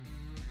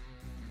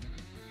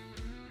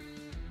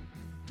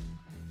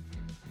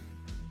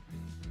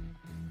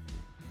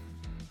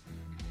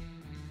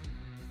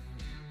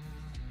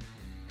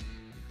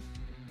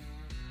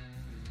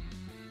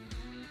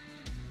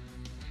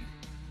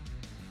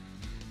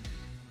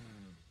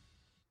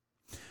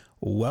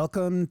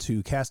Welcome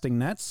to Casting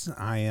Nets.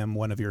 I am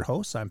one of your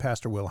hosts. I'm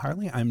Pastor Will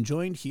Harley. I'm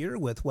joined here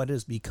with what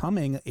is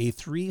becoming a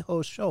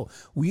 3-host show.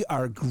 We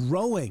are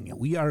growing.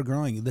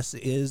 This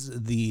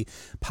is the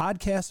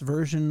podcast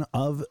version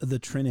of the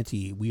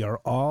Trinity. We are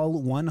all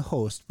one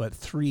host, but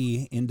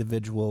 3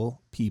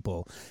 individual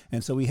people.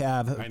 And so we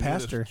have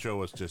Pastor. This show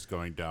was just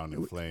going down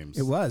in flames.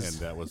 It was.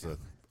 And that was a...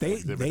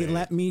 They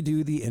let me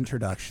do the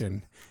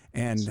introduction,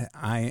 and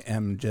I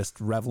am just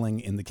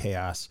reveling in the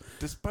chaos.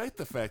 Despite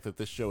the fact that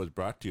this show is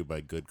brought to you by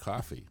good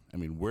coffee. I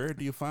mean, where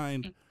do you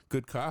find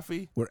good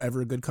coffee?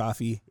 Wherever good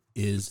coffee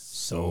is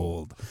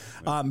sold.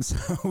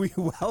 So we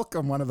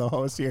welcome one of the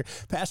hosts here,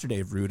 Pastor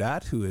Dave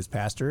Rudott, who is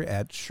pastor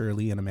at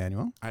Shirley and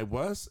Emmanuel. I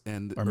was,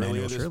 and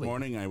earlier this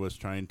morning I was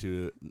trying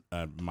to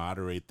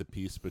moderate the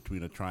peace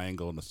between a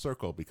triangle and a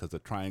circle because the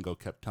triangle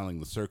kept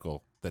telling the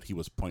circle that he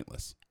was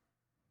pointless.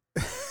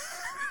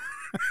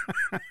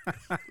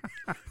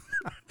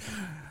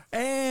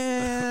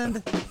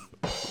 And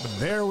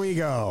there we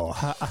go.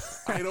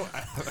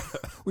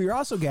 We are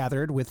also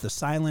gathered with the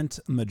silent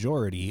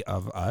majority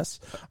of us,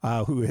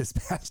 who is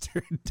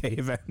Pastor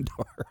Dave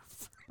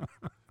Endorf.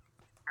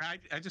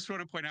 I just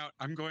want to point out,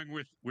 I'm going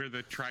with we're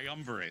the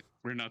triumvirate.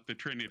 We're not the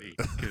Trinity.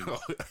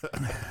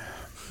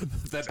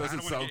 That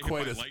doesn't sound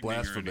quite as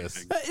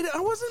blasphemous.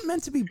 It wasn't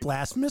meant to be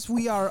blasphemous.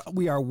 We are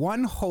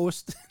one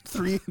host,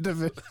 3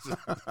 individuals.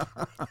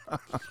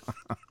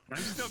 I'm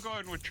still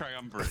going with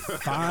triumvirate.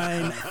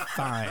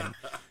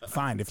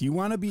 Fine. If you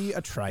want to be a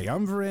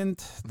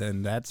triumvirate,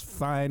 then that's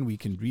fine. We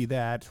can be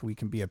that. We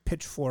can be a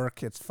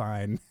pitchfork. It's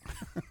fine.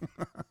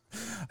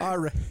 All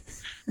right.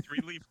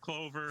 3-leaf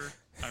clover.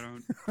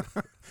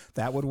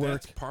 That would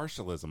work. That's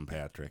partialism,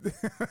 Patrick.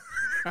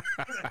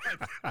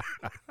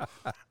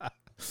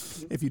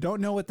 If you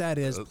don't know what that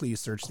is, please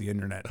search the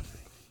internet.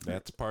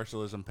 That's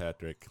partialism,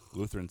 Patrick.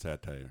 Lutheran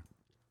satire.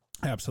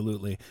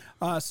 Absolutely.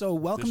 So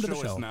welcome to the show.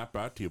 This show is not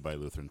brought to you by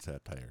Lutheran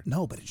satire.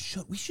 No, but it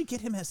should. We should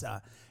get him as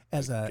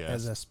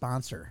a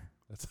sponsor.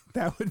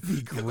 That would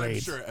be great.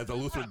 I'm sure as a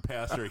Lutheran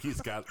pastor, he's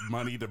got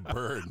money to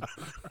burn.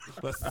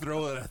 Let's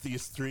throw it at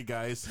these 3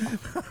 guys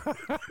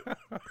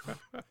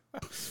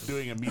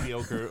doing a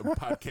mediocre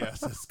podcast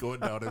that's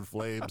going down in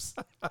flames.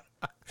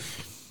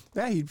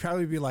 Yeah, he'd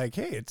probably be like,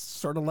 hey, it's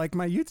sort of like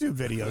my YouTube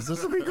videos.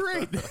 This will be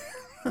great.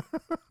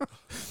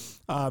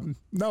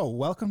 No,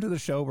 welcome to the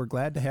show. We're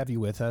glad to have you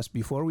with us.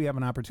 Before we have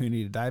an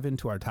opportunity to dive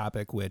into our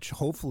topic, which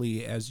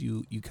hopefully as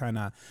you kind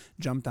of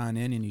jumped on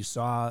in and you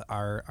saw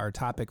our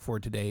topic for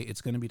today, it's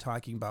going to be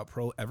talking about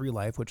Pro Every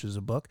Life, which is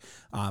a book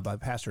by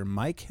Pastor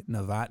Mike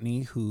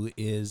Novotny, who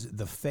is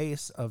the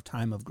face of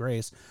Time of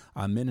Grace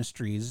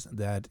Ministries.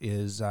 That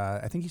is,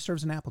 I think he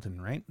serves in Appleton,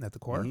 right? At the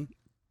core. Mm-hmm.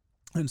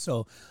 And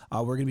so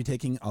we're going to be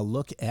taking a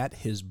look at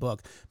his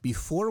book.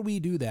 Before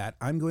we do that,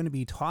 I'm going to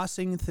be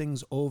tossing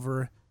things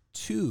over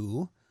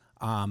to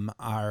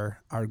our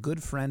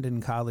good friend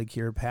and colleague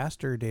here,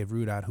 Pastor Dave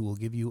Rudott, who will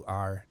give you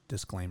our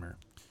disclaimer.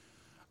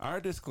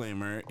 Our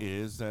disclaimer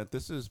is that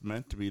this is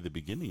meant to be the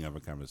beginning of a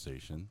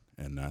conversation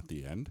and not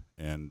the end.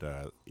 And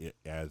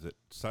as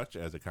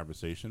a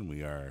conversation,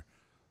 we are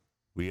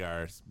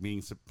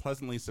being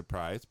pleasantly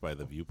surprised by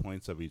the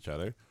viewpoints of each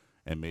other.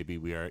 And maybe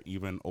we are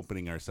even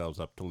opening ourselves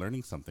up to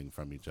learning something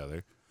from each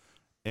other.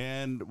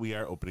 And we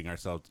are opening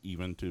ourselves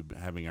even to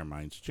having our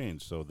minds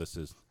changed. So this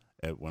is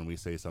when we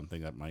say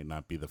something that might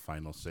not be the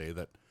final say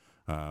that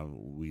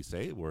we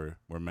say,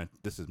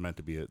 this is meant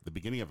to be the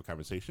beginning of a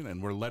conversation.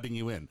 And we're letting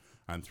you in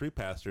on 3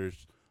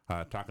 pastors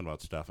talking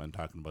about stuff and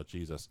talking about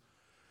Jesus.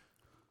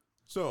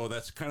 So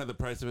that's kind of the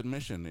price of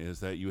admission,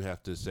 is that you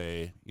have to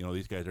say,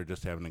 these guys are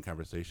just having a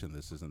conversation.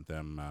 This isn't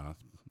them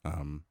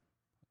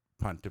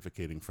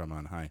pontificating from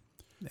on high.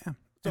 Yeah.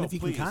 And if you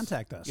can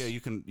contact us. Yeah, you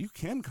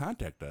can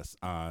contact us.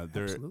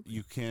 Absolutely.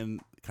 You can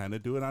kind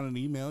of do it on an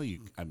email.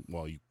 You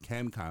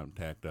can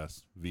contact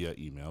us via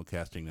email,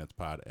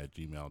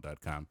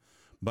 castingnetspod@gmail.com.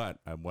 But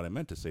what I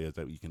meant to say is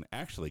that you can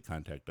actually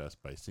contact us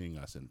by seeing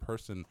us in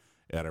person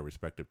at our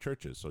respective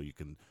churches. So you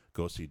can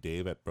go see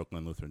Dave at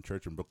Brooklyn Lutheran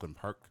Church in Brooklyn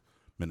Park,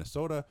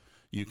 Minnesota.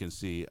 You can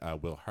see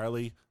Will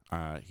Harley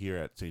here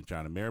at St.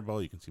 John and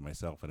Maribel. You can see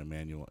myself and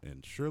Emmanuel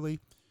in Shirley.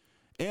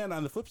 And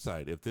on the flip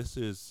side, if this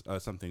is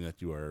something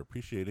that you are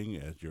appreciating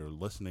as you're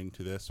listening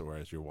to this or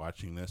as you're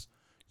watching this,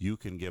 you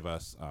can give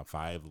us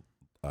 5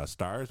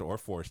 stars or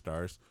 4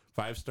 stars.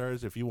 5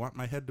 stars if you want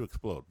my head to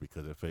explode,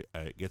 because if it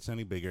gets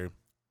any bigger,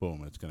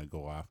 boom, it's going to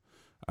go off.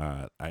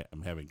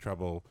 I'm having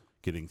trouble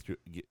getting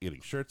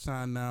shirts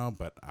on now,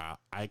 but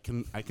I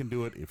can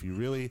do it. If you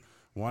really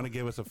want to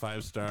give us a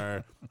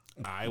 5-star,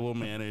 I will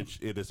manage.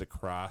 It is a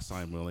cross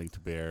I'm willing to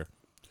bear.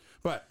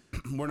 But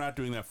we're not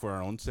doing that for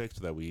our own sake,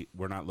 so that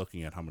we're not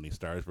looking at how many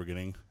stars we're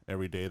getting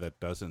every day. That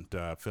doesn't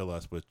fill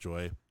us with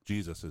joy.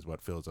 Jesus is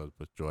what fills us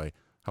with joy.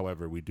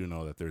 However, we do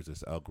know that there's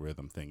this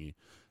algorithm thingy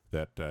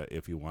that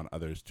if you want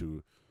others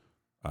to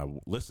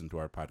listen to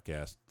our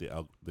podcast,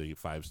 the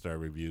 5-star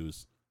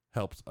reviews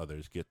helps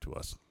others get to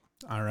us.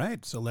 All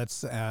right, so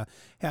let's have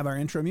our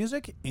intro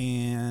music,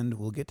 and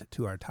we'll get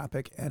to our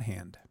topic at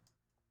hand.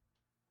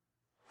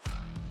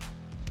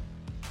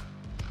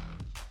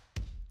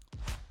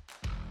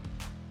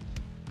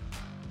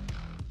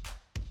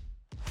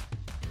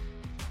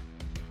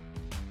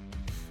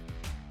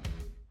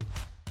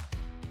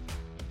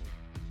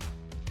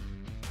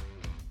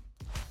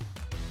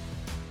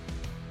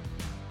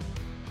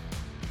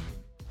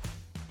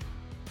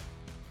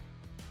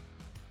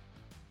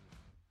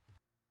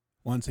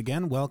 Once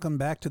again, welcome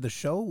back to the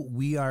show.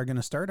 We are going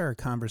to start our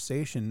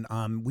conversation.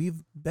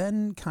 We've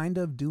been kind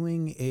of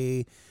doing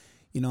a,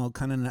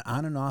 kind of an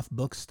on and off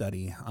book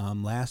study.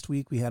 Last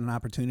week we had an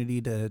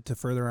opportunity to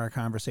further our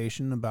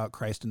conversation about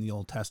Christ in the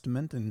Old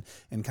Testament and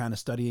kind of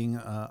studying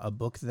a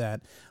book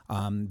that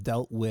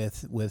dealt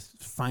with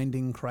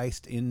finding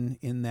Christ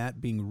in that,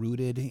 being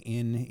rooted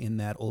in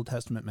that Old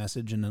Testament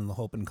message and in the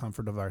hope and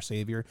comfort of our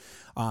Savior.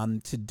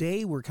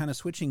 Today we're kind of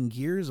switching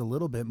gears a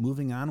little bit,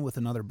 moving on with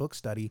another book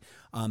study.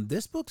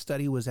 This book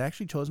study was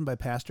actually chosen by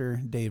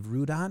Pastor Dave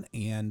Rudon,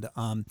 and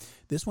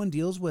this one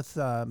deals with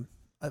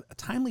a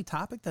timely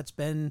topic that's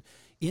been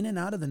in and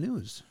out of the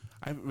news.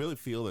 I really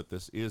feel that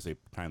this is a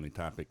timely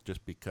topic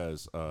just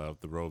because of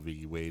the Roe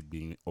v. Wade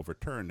being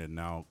overturned, and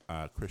now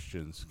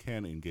Christians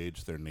can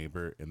engage their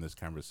neighbor in this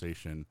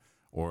conversation,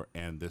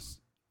 and this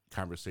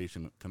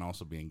conversation can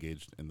also be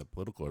engaged in the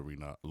political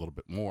arena a little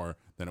bit more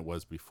than it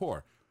was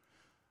before.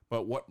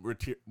 But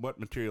what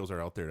materials are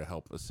out there to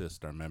help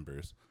assist our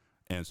members?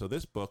 And so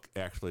this book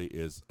actually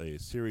is a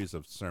series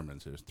of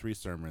sermons. There's 3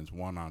 sermons,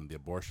 one on the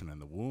abortion in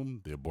the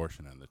womb, the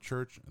abortion in the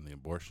church, and the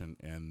abortion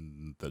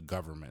in the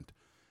government.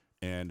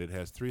 And it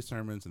has 3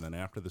 sermons, and then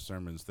after the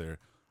sermons, there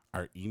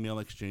are email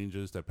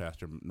exchanges that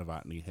Pastor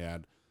Novotny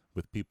had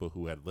with people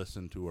who had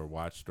listened to or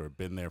watched or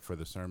been there for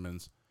the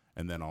sermons.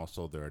 And then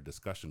also there are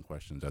discussion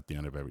questions at the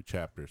end of every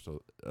chapter.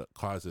 So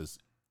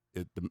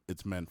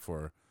it's meant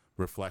for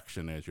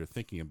reflection as you're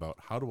thinking about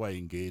how do I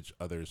engage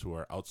others who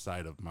are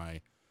outside of my,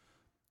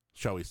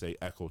 shall we say,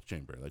 echo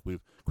chamber. Like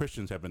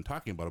Christians have been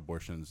talking about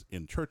abortions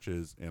in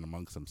churches and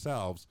amongst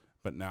themselves,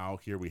 but now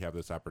here we have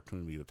this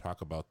opportunity to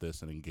talk about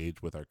this and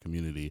engage with our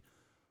community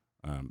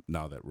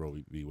now that Roe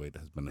v. Wade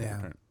has been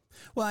overturned.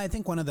 Well, I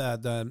think one of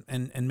the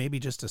and maybe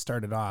just to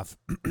start it off,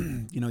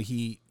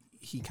 he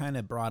kind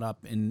of brought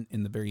up in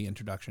the very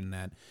introduction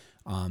that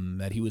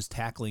that he was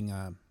tackling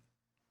a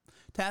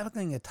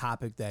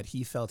topic that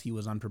he felt he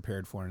was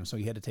unprepared for, and so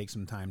he had to take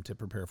some time to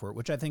prepare for it,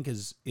 which I think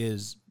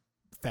is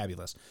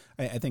fabulous.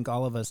 I think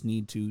all of us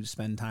need to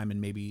spend time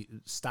and maybe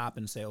stop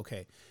and say,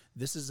 okay,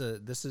 this is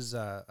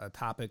a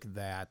topic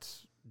that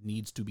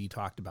needs to be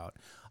talked about.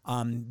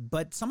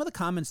 But some of the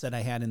comments that I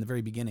had in the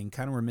very beginning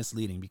kind of were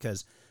misleading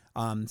because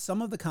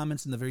some of the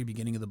comments in the very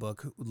beginning of the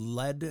book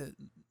led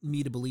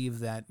me to believe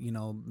that,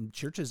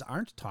 churches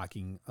aren't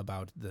talking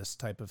about this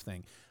type of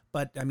thing.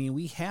 But I mean,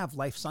 we have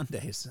Life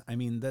Sundays. I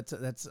mean, that's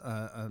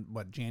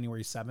what,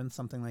 January 7th,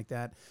 something like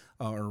that,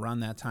 or around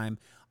that time,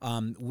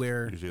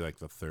 where usually like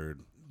the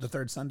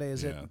third Sunday,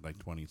 is it? Yeah, like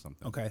 20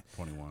 something. Okay.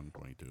 21,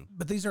 22.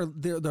 But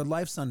they're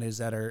Life Sundays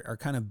that are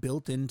kind of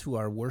built into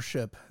our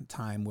worship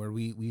time where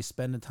we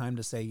spend the time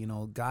to say,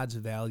 God's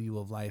value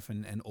of life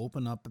and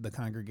open up the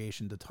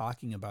congregation to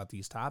talking about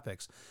these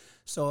topics.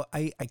 So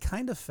I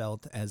kind of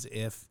felt as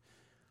if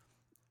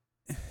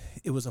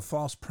it was a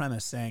false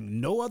premise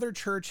saying no other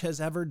church has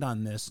ever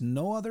done this.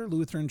 No other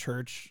Lutheran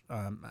church,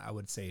 I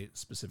would say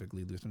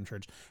specifically Lutheran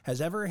church,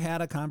 has ever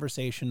had a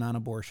conversation on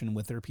abortion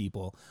with their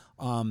people.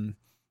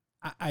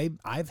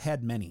 I've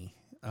had many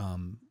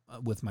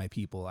with my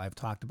people. I've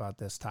talked about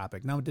this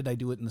topic. Now, did I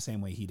do it in the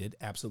same way he did?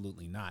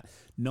 Absolutely not.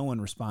 No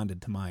one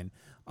responded to mine.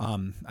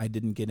 I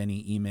didn't get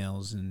any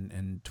emails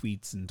and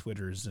tweets and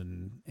Twitters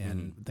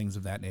and things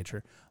of that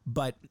nature.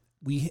 But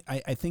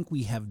I think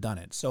we have done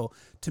it. So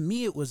to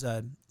me, it was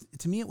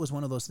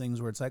one of those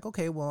things where it's like,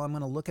 okay, well, I'm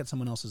going to look at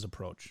someone else's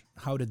approach.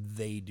 How did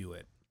they do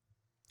it?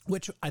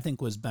 Which I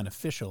think was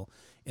beneficial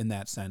in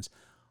that sense.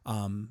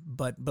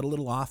 But a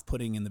little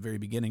off-putting in the very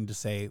beginning to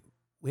say,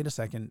 wait a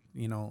second,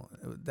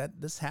 that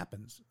this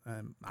happens.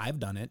 I've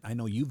done it. I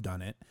know you've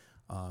done it.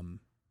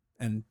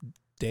 And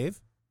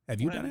Dave, have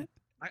you done it?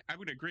 I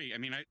would agree. I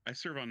mean, I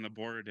serve on the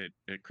board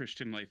at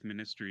Christian Life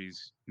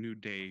Ministries New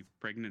Day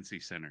Pregnancy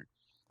Center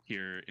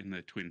here in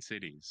the Twin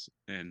Cities.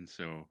 And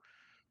so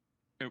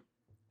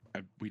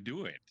we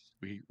do it.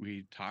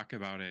 We talk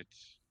about it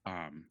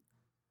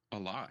a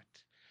lot.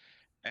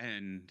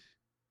 And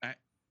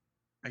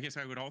I guess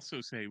I would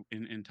also say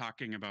in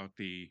talking about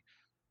the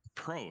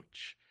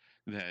approach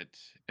that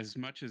as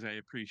much as I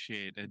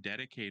appreciate a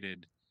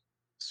dedicated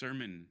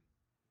sermon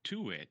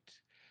to it,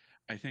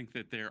 I think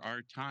that there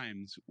are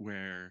times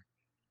where,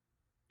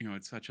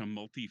 it's such a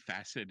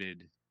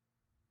multifaceted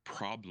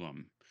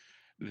problem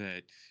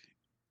that,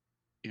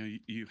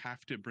 you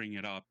have to bring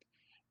it up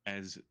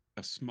as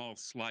a small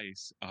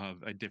slice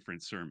of a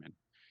different sermon,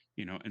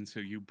 and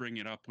so you bring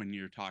it up when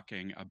you're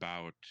talking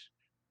about,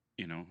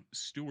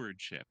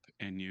 stewardship,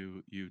 and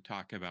you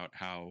talk about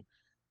how,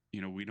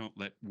 we don't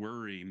let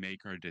worry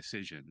make our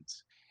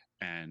decisions.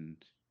 And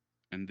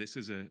this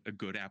is a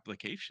good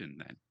application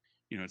then.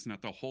 It's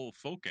not the whole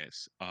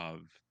focus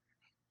of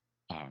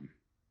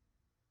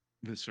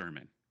the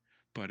sermon,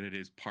 but it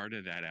is part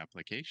of that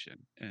application.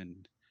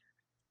 And,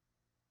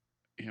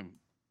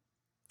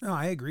 No,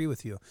 I agree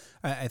with you.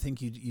 I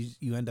think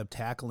you end up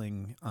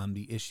tackling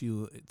the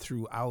issue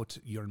throughout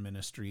your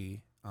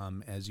ministry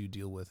as you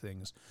deal with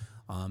things.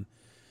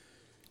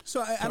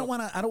 So I don't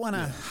want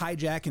to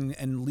hijack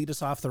and lead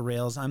us off the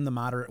rails. I'm the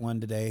moderate one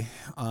today,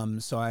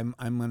 so I'm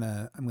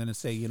gonna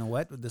say, you know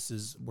what, we're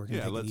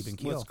gonna take an even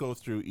keel. Let's go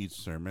through each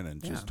sermon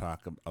and just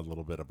talk a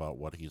little bit about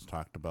what he's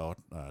talked about,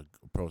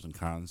 pros and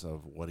cons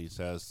of what he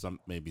says.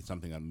 Maybe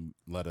something that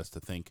led us to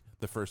think.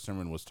 The first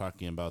sermon was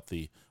talking about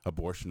the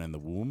abortion in the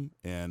womb,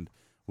 and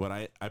what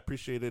I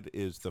appreciated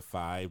is the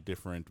 5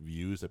 different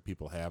views that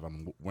people have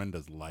on when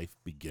does life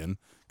begin,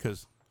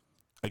 because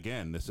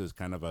again, this is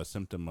kind of a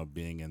symptom of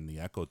being in the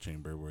echo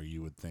chamber where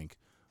you would think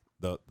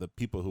the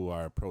people who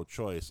are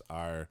pro-choice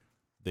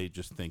they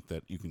just think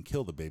that you can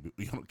kill the baby.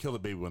 You don't kill the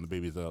baby when the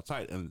baby is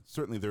outside. And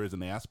certainly there is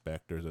an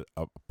aspect, there's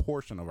a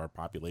portion of our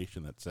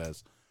population that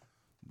says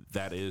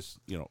that is,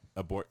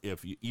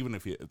 if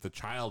the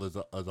child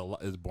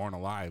is born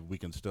alive, we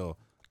can still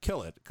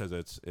kill it because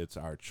it's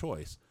our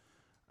choice.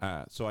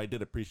 So I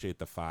did appreciate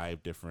the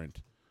 5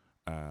 different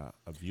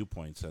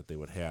viewpoints that they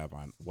would have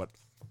on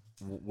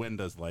when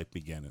does life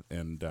begin?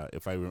 And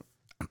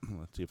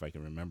let's see if I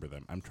can remember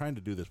them. I'm trying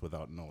to do this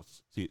without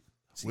notes. See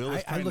Will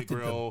is trying to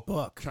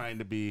grow, trying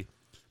to be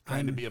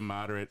a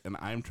moderate, and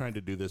I'm trying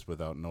to do this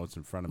without notes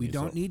in front of me. We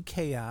don't need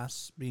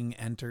chaos being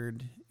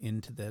entered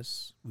into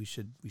this. We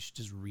should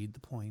just read the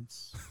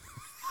points.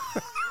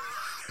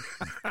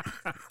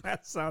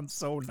 That sounds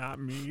so not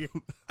me.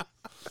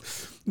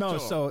 No,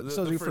 so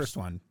the first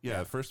one. Yeah,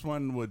 the first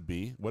one would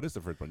be, what is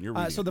the first one? You're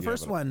reading so the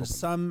first one,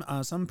 some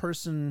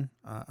person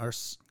or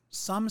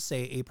some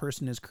say a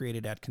person is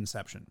created at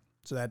conception.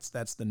 So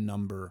that's the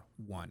number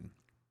 1.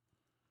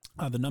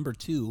 The number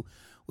 2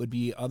 would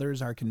be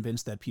others are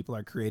convinced that people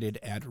are created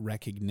at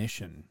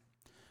recognition.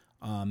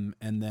 And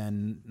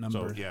then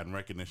and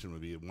recognition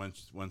would be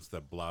once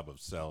the blob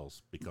of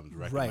cells becomes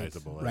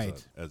recognizable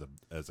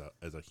as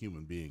a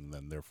human being,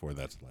 then therefore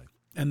that's life.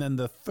 And then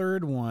the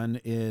third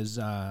one is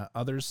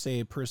others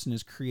say a person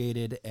is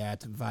created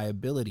at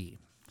viability.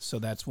 So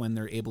that's when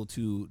they're able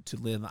to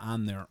live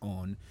on their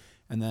own.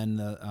 And then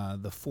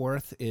the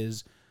fourth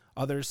is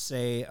others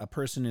say a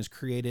person is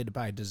created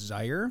by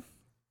desire.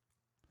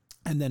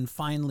 And then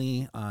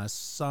finally,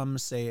 some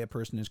say a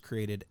person is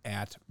created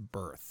at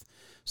birth.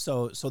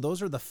 So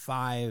those are the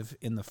 5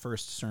 in the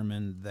first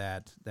sermon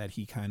that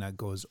he kind of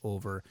goes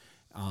over.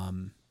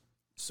 And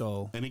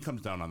he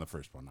comes down on the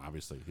first one.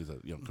 Obviously, he's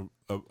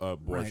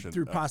abortion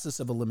through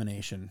process of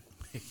elimination.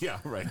 Yeah,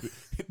 right.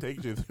 He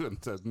takes you through and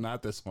says,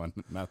 "Not this one."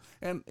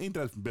 And he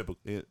does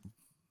biblical.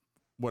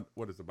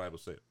 What does the Bible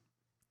say?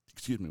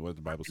 Excuse me. What does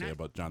the Bible say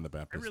about John the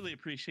Baptist? I really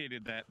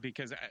appreciated that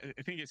because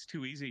I think it's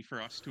too easy for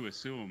us to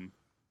assume,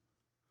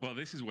 well,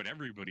 this is what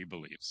everybody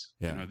believes.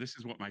 Yeah. This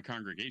is what my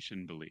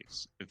congregation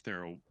believes. If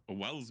they're a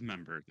WELS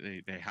member,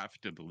 they have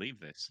to believe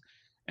this.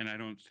 And I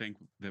don't think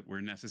that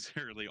we're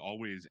necessarily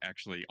always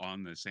actually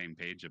on the same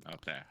page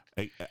about that.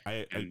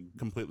 I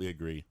completely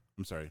agree.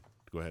 I'm sorry.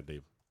 Go ahead,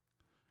 Dave.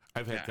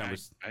 I've had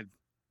conversations.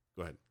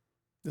 Go ahead.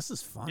 This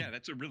is fun. Yeah,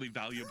 that's a really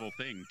valuable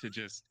thing to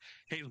just,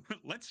 hey,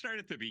 let's start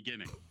at the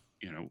beginning.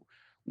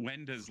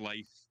 When does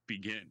life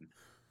begin?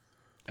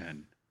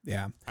 And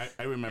yeah,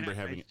 I remember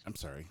having. I'm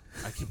sorry.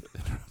 I keep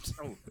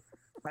interrupting.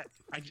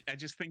 I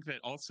just think that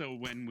also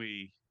when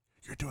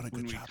you're doing a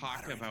good job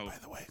talk about by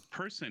the way.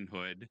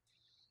 Personhood,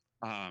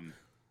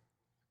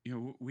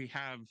 we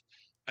have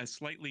a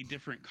slightly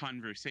different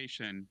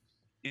conversation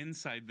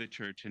inside the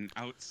church and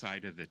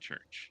outside of the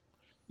church.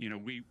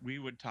 We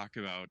would talk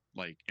about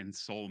like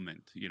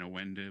ensoulment,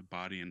 when do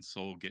body and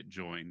soul get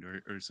joined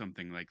or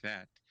something like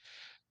that.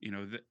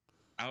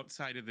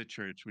 Outside of the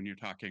church, when you're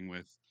talking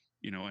with,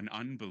 an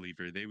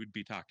unbeliever, they would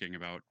be talking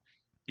about,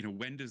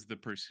 when does the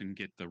person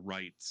get the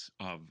rights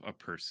of a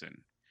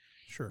person?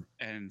 Sure.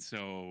 And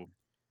so,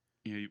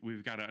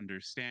 we've got to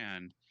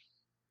understand,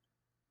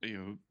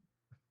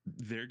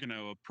 they're going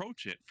to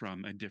approach it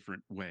from a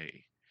different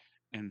way.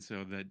 And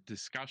so the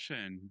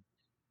discussion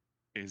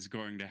is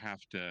going to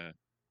have to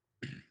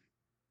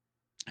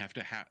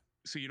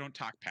so you don't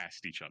talk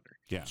past each other.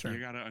 Yeah. Sure. You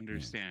got to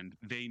understand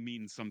they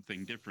mean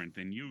something different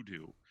than you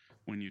do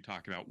when you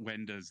talk about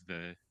when does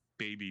the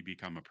baby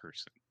become a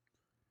person.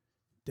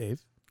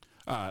 Dave?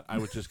 I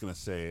was just going to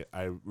say,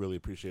 I really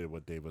appreciated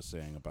what Dave was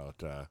saying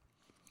about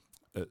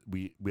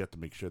we have to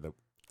make sure that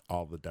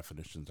all the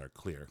definitions are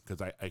clear,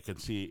 because I can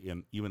see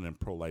even in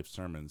pro-life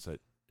sermons that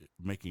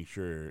making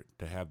sure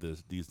to have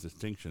these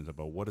distinctions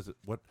about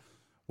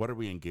what are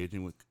we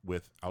engaging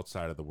with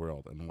outside of the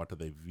world, and what do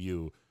they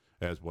view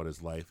as what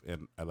is life.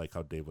 And I like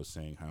how Dave was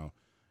saying how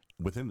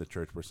within the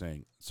church we're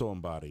saying soul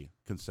and body,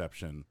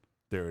 conception,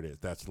 there it is,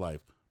 that's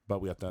life.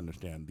 But we have to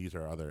understand these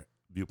are other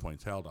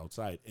viewpoints held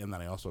outside. And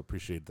then I also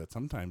appreciate that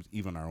sometimes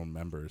even our own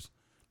members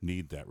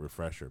need that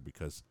refresher,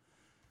 because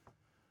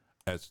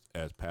as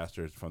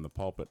pastors from the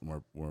pulpit,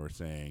 we're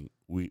saying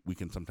we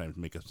can sometimes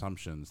make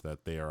assumptions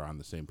that they are on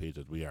the same page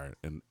as we are.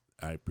 And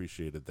I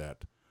appreciated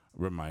that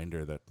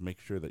reminder that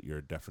make sure that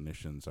your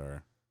definitions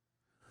are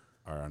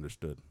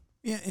understood.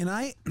 Yeah, and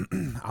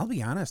I'll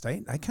be honest,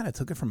 I kind of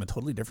took it from a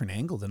totally different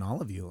angle than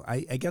all of you.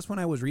 I guess when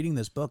I was reading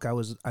this book, I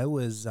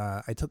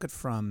took it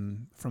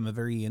from a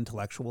very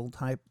intellectual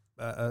type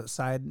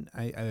side.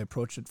 I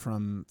approach it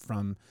from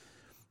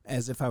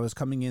as if I was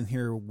coming in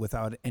here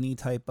without any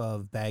type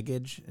of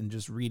baggage and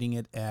just reading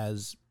it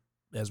as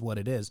what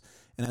it is.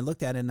 And I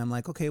looked at it and I'm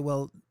like, okay,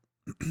 well,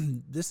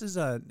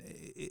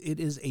 it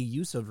is a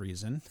use of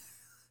reason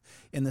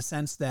in the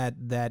sense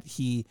that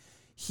he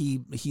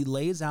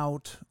lays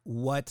out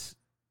what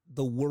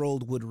the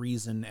world would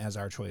reason as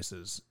our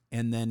choices,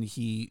 and then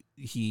he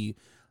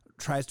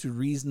tries to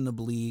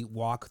reasonably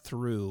walk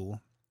through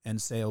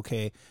and say,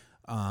 okay,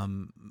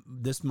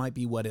 this might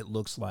be what it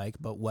looks like,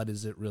 but what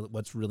is it really?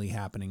 What's really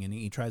happening? And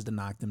he tries to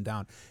knock them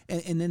down.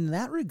 And in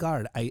that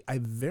regard, I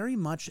very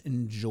much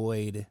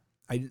enjoyed.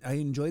 I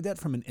enjoyed that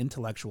from an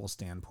intellectual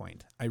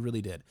standpoint. I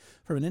really did.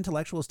 From an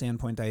intellectual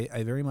standpoint,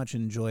 I very much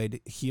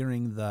enjoyed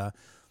hearing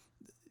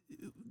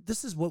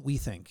this is what we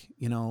think.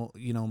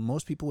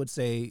 Most people would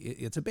say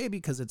it's a baby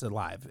because it's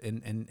alive.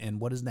 And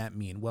what does that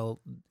mean? Well,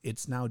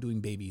 it's now doing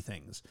baby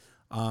things.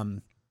 I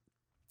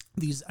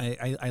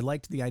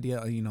liked the idea,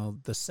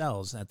 the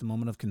cells at the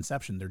moment of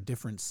conception, they're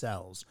different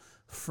cells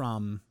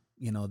from,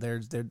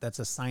 that's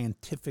a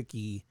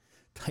scientific-y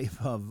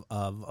type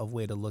of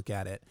way to look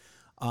at it.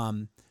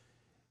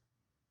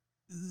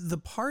 The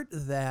part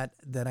that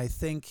I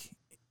think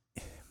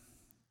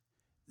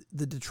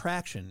the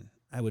detraction,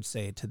 I would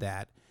say, to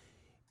that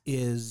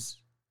is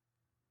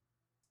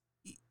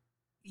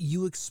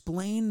you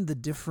explain the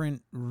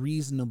different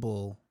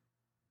reasonable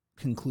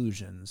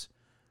conclusions,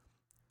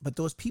 but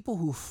those people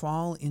who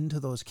fall into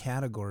those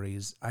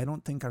categories, I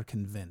don't think are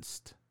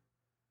convinced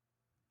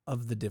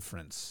of the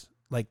difference.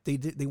 Like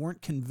they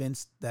weren't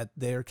convinced that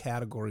their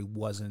category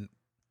wasn't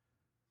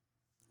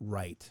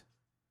right.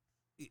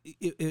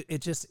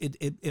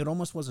 It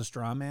almost was a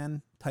straw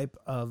man type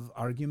of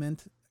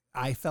argument.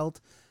 I felt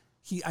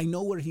I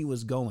know where he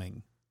was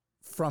going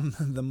from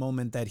the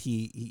moment that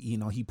he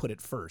put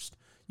it first.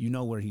 You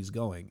know where he's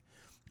going.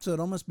 So it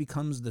almost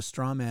becomes the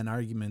straw man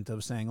argument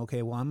of saying,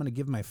 okay, well, I'm going to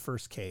give my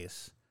first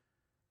case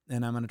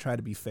and I'm going to try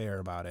to be fair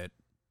about it,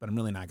 but I'm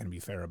really not going to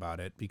be fair about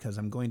it because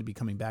I'm going to be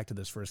coming back to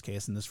this first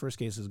case, and this first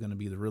case is going to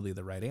be really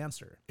the right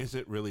answer. Is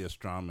it really a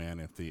straw man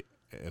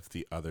if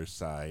the other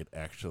side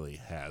actually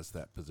has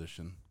that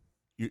position?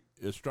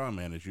 A straw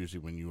man is usually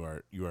when you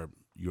are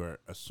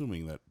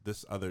assuming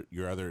that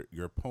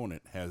your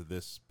opponent has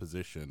this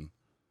position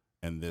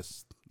and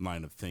this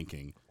line of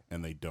thinking,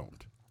 and they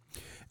don't.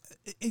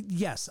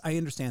 Yes, I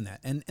understand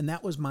that, and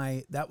that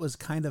was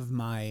kind of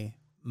my,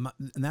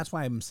 and that's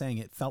why I'm saying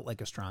it felt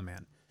like a straw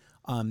man,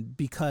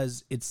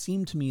 because it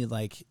seemed to me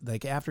like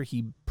after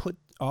he put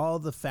all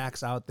the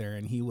facts out there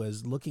and he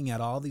was looking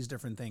at all these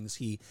different things,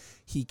 he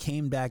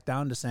came back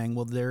down to saying,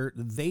 well,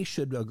 they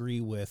should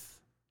agree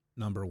with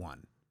number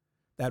one.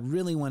 That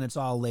really, when it's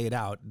all laid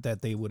out,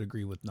 that they would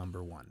agree with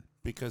number one.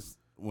 Because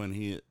when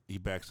he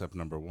backs up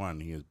number one,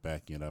 he is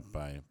backing it up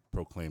by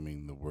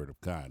proclaiming the word of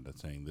God.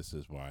 That's saying this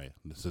is why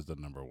this is the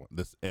number one.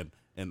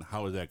 And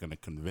how is that going to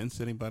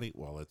convince anybody?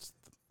 Well,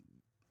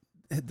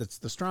 that's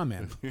the straw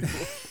man.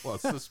 Well,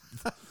 it's just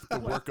the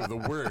work of the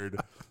word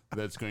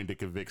that's going to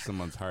convict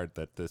someone's heart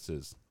that this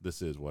is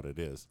what it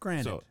is.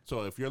 Granted.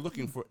 So if you're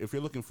looking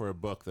for a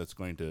book that's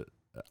going to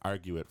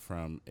argue it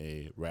from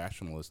a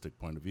rationalistic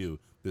point of view,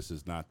 this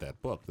is not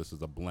that book. This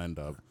is a blend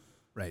of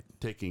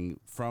taking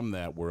from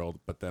that world,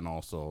 but then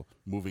also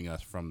moving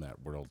us from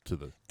that world to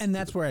the. And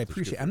that's where I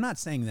appreciate. I'm not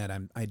saying that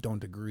I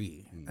don't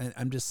agree.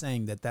 I'm just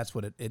saying that that's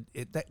what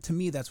that to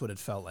me that's what it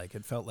felt like.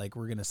 It felt like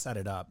we're going to set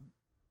it up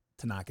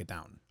to knock it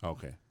down.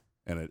 Okay,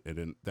 and it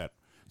didn't that.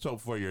 So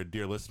for your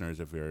dear listeners,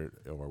 or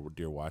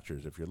dear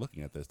watchers, if you're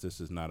looking at this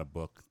is not a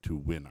book to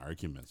win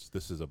arguments.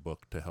 This is a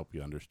book to help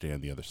you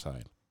understand the other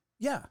side.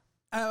 Yeah.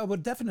 I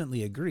would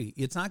definitely agree.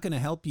 It's not going to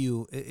help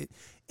you,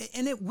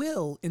 and it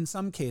will, in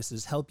some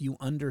cases, help you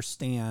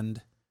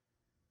understand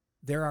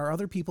there are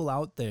other people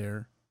out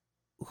there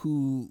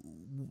who,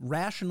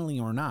 rationally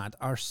or not,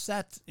 are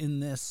set in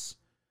this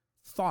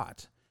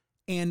thought.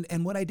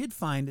 And what I did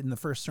find in the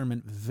first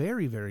sermon,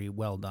 very, very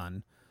well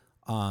done,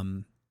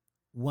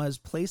 was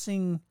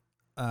placing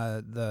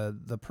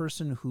the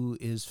person who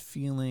is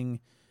feeling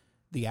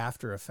the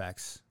after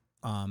effects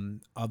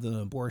of the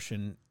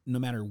abortion, no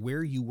matter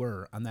where you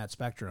were on that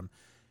spectrum,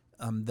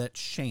 that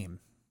shame,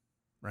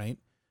 right?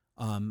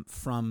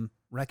 From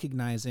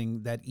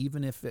recognizing that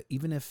even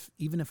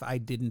if I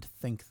didn't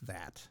think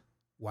that,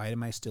 why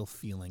am I still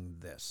feeling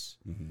this?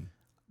 Mm-hmm.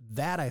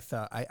 That I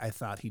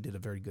thought he did a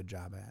very good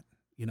job at.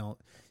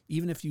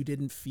 Even if you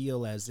didn't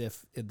feel as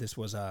if this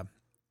was a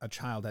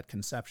child at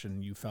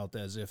conception, you felt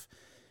as if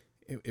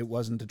it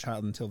wasn't a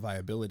child until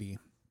viability.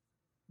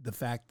 The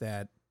fact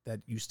that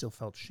you still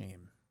felt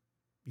shame.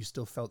 You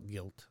still felt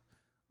guilt,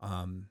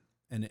 and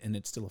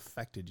it still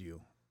affected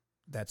you.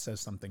 That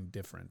says something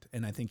different.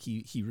 And I think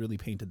he really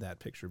painted that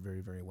picture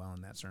very, very well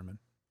in that sermon.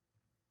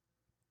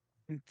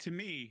 To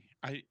me,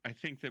 I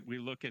think that we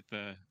look at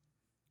the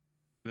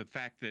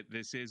fact that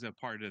this is a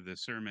part of the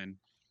sermon,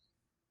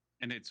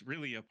 and it's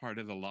really a part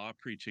of the law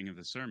preaching of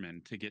the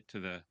sermon to get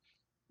to the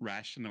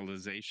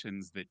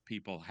rationalizations that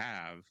people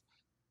have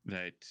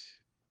that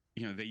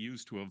they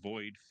use to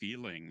avoid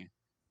feeling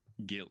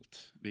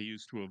guilt. They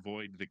used to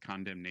avoid the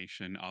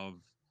condemnation of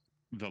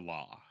the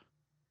law.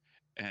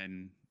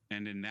 And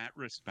in that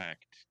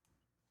respect,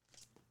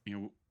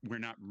 we're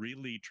not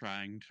really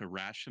trying to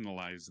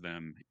rationalize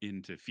them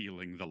into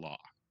feeling the law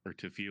or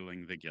to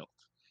feeling the guilt.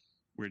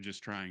 We're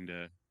just trying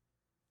to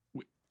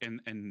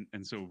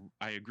and so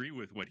I agree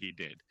with what he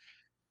did,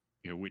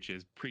 which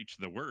is preach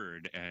the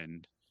word,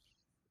 and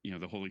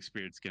the Holy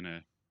Spirit's going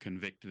to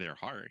convict their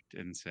heart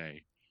and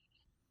say,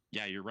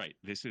 yeah, you're right.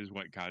 This is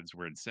what God's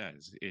word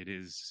says. It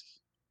is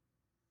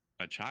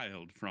a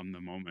child from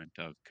the moment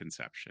of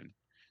conception.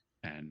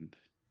 And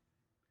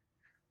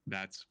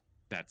that's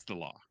the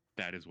law.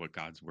 That is what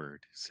God's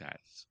word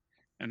says.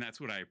 And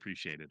that's what I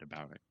appreciated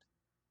about it.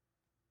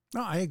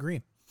 No, I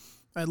agree.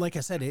 Like I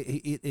said,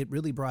 it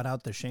really brought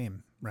out the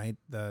shame, right?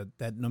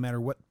 That no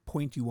matter what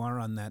point you are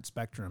on that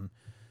spectrum,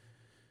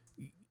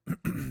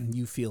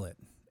 you feel it.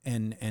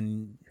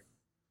 And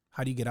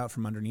how do you get out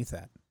from underneath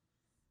that?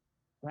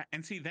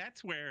 And see,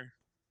 that's where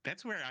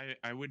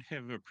I would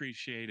have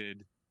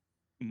appreciated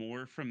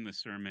more from the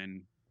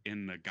sermon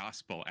in the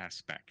gospel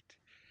aspect,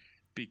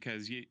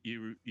 because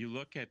you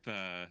look at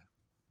the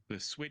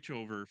switch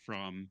over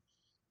from,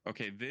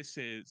 okay,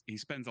 he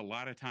spends a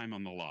lot of time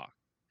on the law,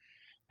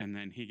 and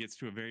then he gets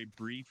to a very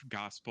brief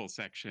gospel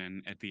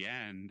section at the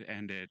end,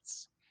 and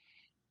it's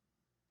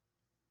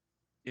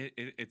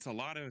a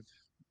lot of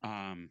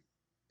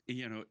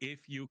if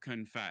you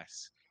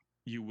confess,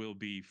 you will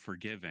be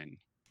forgiven.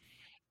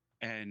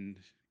 And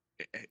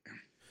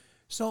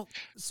So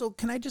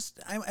can I just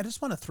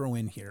want to throw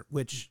in here,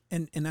 which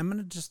and I'm going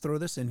to just throw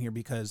this in here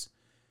because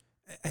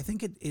I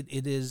think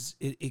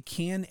it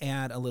can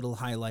add a little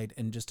highlight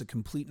and just a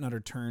complete and utter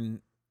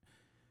turn.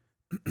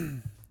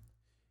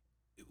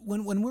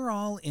 When we're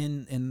all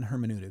in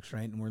hermeneutics,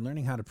 right, and we're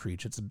learning how to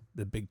preach, it's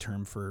a big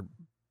term for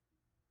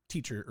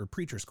teacher or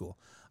preacher school,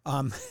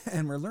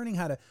 and we're learning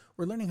how to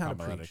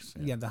preach.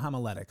 Yeah, the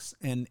homiletics,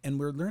 and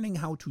we're learning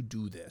how to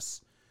do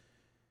this.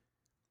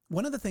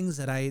 One of the things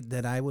that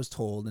I was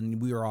told,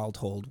 and we were all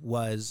told,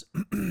 was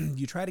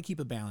you try to keep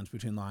a balance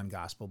between law and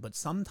gospel, but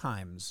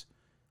sometimes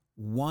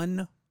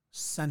one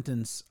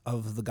sentence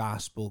of the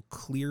gospel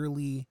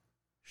clearly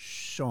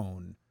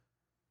shown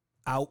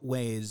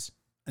outweighs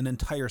an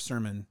entire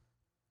sermon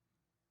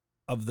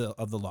of the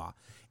law.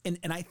 And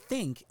I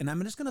think, and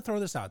I'm just going to throw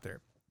this out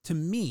there, to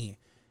me,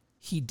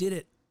 he did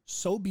it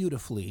so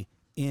beautifully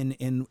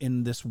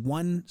in this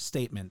one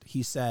statement.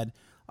 He said,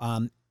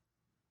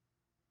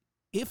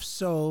 if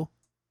so,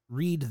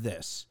 read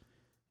this.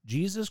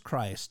 Jesus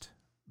Christ,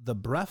 the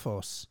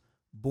Brephos,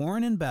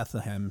 born in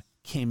Bethlehem,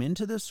 came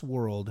into this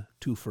world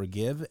to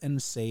forgive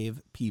and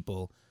save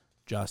people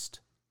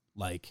just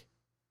like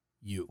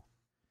you.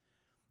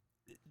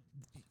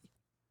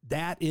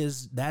 That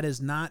is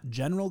not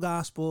general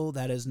gospel.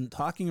 That isn't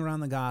talking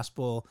around the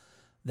gospel.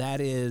 That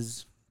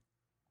is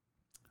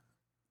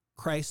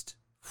Christ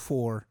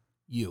for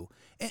you.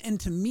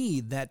 And to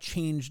me, that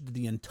changed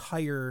the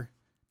entire,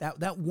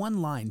 that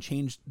one line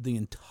changed the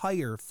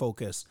entire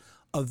focus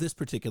of this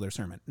particular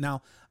sermon.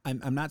 Now,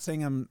 I'm not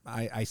saying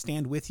I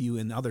stand with you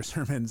in other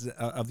sermons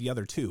of the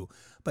other two,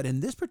 but in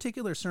this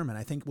particular sermon,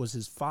 I think was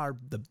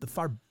the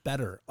far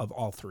better of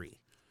all three.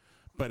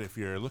 But if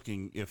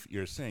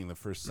you're saying the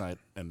first side,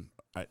 and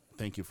I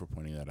thank you for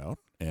pointing that out,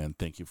 and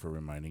thank you for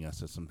reminding us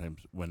that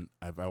sometimes when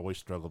I've always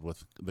struggled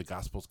with the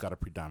gospel's got to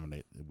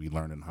predominate. We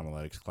learn in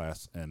homiletics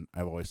class, and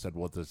I've always said,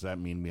 well, does that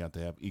mean we have to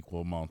have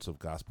equal amounts of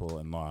gospel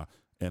and law?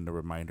 And a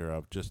reminder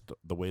of just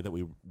the way that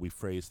we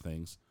phrase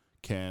things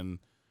can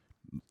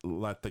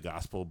let the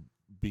gospel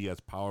be as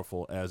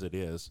powerful as it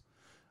is,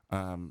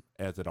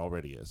 as it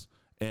already is.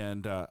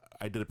 And I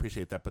did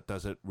appreciate that, but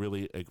does it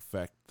really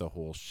affect the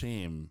whole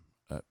shame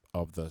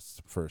of the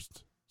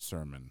first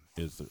sermon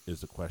is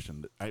the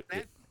question.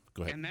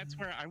 Go ahead. And that's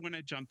where I want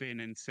to jump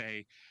in and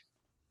say,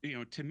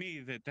 to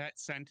me, that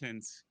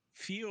sentence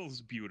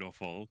feels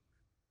beautiful,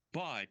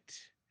 but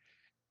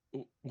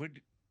what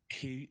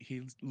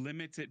he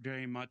limits it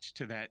very much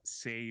to that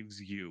saves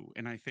you.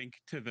 And I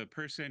think to the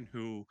person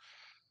who,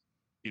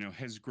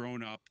 has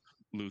grown up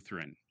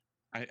Lutheran,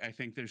 I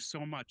think there's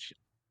so much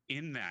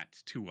in that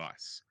to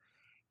us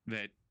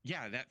that,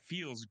 yeah, that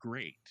feels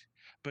great.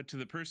 But to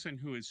the person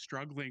who is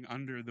struggling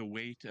under the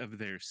weight of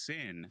their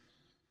sin,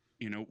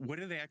 what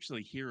do they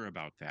actually hear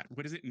about that?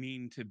 What does it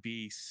mean to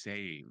be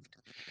saved?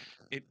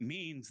 It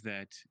means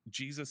that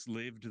Jesus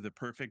lived the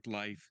perfect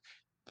life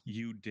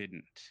you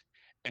didn't.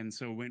 And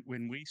so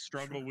when we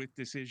struggle with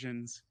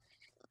decisions,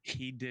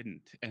 he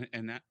didn't.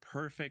 And that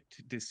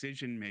perfect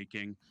decision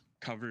making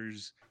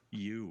covers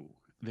you.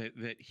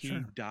 That he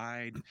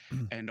died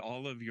and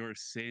all of your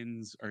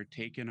sins are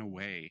taken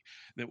away.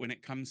 That when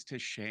it comes to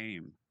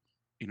shame,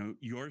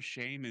 your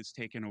shame is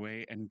taken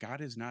away, and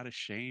God is not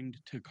ashamed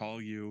to call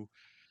you,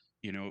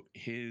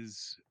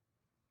 his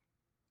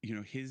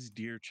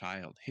dear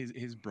child,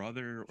 his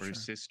brother or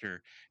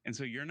sister. And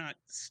so you're not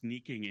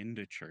sneaking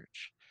into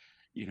church.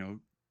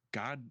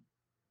 God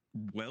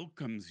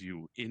welcomes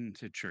you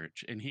into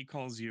church, and he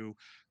calls you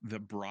the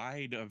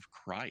bride of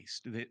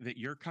Christ, that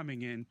you're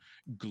coming in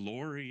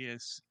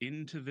glorious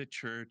into the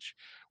church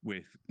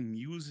with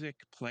music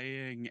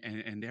playing,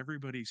 and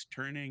everybody's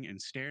turning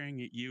and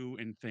staring at you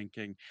and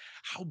thinking,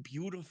 how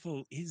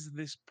beautiful is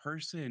this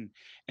person?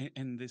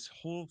 And this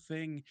whole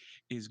thing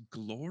is But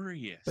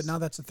glorious. now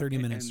that's a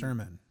 30-minute And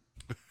sermon.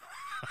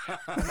 and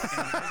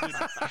I would,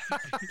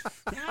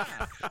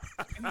 yeah,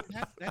 I mean,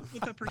 that's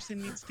what the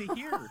person needs to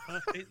hear.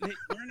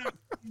 You're not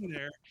sitting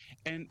there,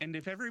 and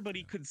if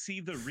everybody could see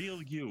the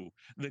real you,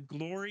 the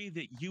glory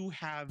that you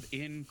have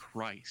in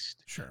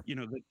Christ, Sure.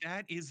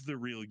 that is the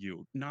real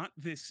you, not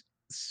this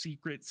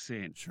secret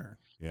sin. Sure.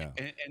 Yeah.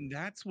 And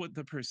that's what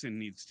the person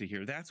needs to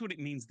hear. That's what it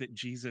means that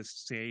Jesus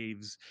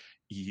saves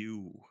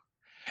you.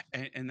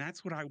 And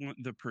that's what I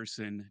want the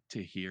person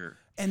to hear.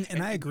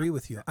 And I agree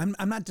with you. I'm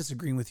not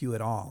disagreeing with you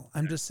at all.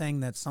 I'm just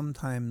saying that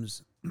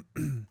sometimes,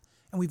 and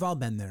we've all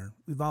been there.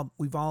 We've all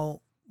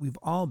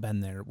been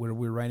there where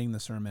we're writing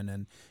the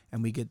sermon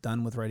and we get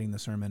done with writing the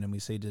sermon and we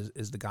say,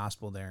 is the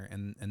gospel there?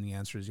 And the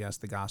answer is yes,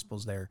 the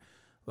gospel's there.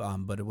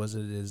 But was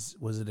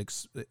it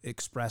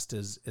expressed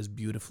as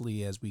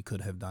beautifully as we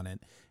could have done it?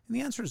 And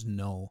the answer is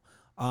no.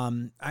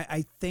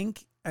 I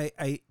think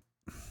I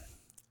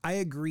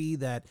agree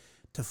that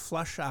to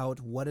flush out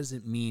what does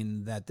it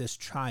mean that this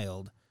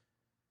child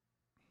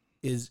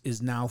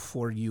is now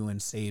for you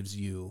and saves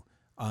you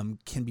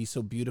can be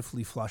so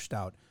beautifully flushed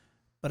out.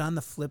 But on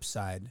the flip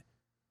side,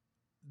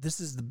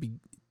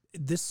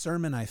 this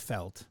sermon I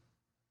felt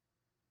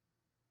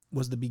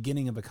was the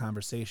beginning of a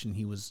conversation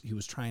he was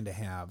trying to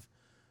have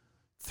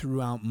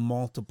throughout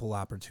multiple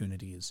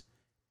opportunities.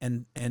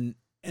 And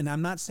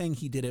I'm not saying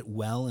he did it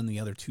well in the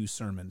other two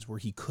sermons where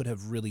he could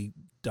have really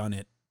done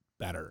it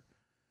better.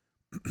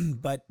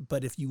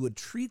 But if you would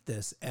treat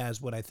this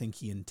as what I think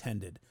he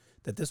intended,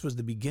 that this was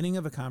the beginning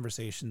of a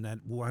conversation that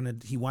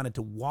he wanted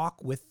to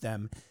walk with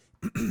them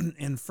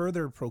and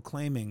further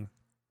proclaiming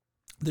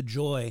the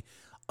joy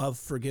of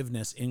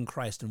forgiveness in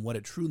Christ and what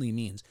it truly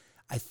means.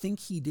 I think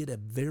he did a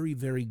very,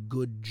 very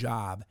good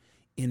job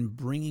in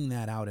bringing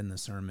that out in the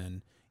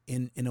sermon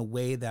in a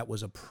way that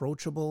was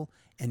approachable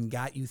and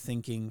got you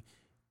thinking,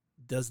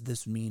 does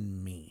this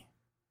mean me?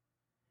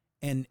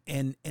 And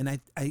you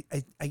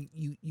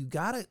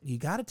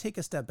gotta take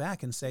a step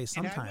back and say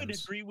sometimes. And I would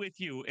agree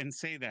with you and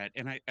say that.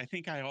 And I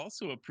think I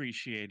also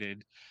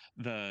appreciated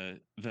the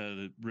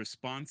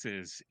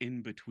responses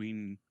in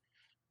between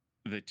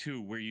the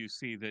two, where you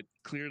see that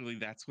clearly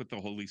that's what the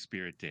Holy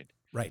Spirit did.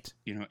 Right.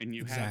 And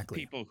you Exactly. have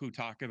people who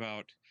talk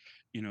about,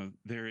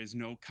 there is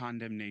no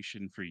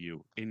condemnation for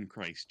you in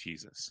Christ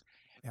Jesus.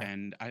 Yeah.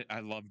 And I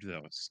loved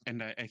those.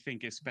 And I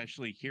think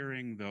especially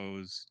hearing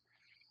those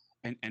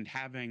and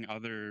having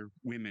other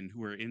women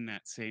who are in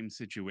that same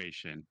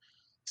situation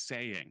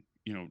saying,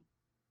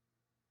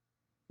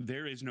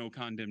 there is no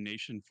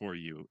condemnation for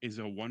you is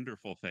a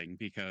wonderful thing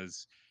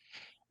because,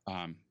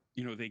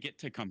 they get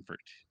to comfort.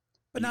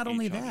 But not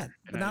only each other.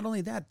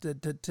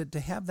 that, to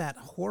have that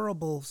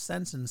horrible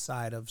sense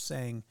inside of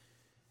saying,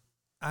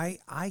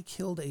 I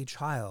killed a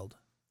child,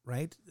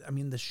 right? I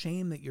mean, the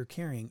shame that you're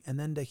carrying, and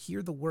then to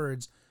hear the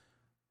words,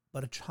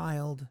 but a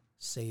child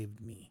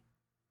saved me.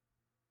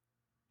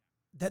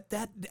 That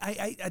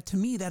to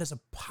me, that is a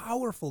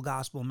powerful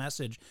gospel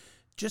message,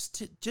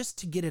 just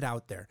to get it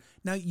out there.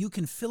 Now you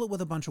can fill it with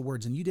a bunch of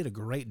words, and you did a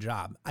great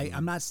job.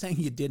 I'm not saying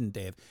you didn't,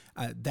 Dave.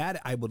 That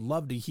I would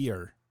love to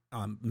hear.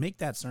 Make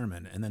that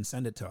sermon and then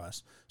send it to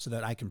us so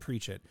that I can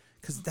preach it,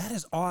 because that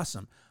is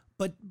awesome.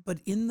 But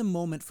in the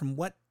moment, from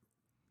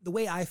the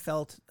way I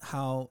felt,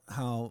 how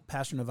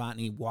Pastor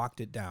Novotny walked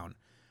it down,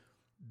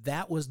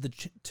 that was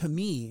to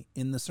me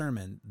in the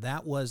sermon.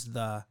 That was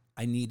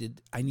I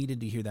needed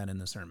to hear that in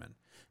the sermon.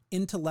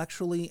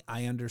 Intellectually,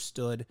 I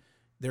understood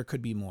there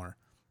could be more,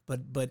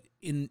 but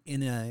in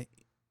a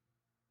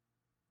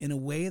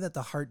way that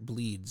the heart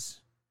bleeds.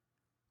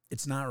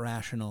 It's not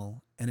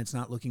rational, and it's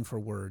not looking for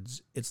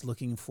words. It's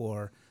looking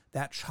for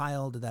that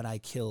child that I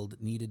killed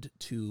needed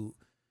to.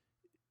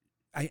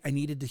 I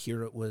needed to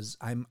hear it was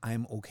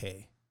I'm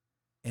okay,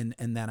 and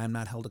that I'm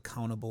not held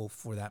accountable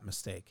for that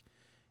mistake,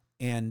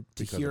 and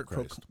to hear it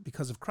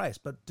because of Christ,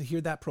 but to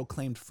hear that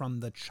proclaimed from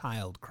the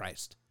child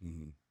Christ.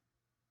 Mm-hmm.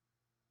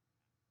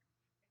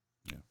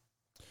 Yeah.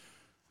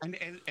 And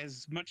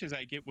as much as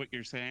I get what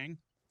you're saying,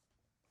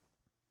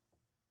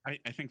 I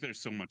think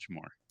there's so much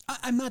more.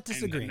 I'm not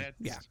disagreeing.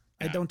 Yeah.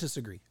 I don't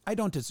disagree.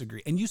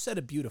 And you said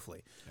it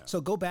beautifully. Yeah.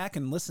 So go back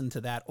and listen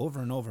to that over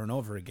and over and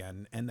over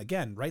again. And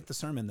again, write the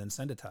sermon, then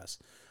send it to us.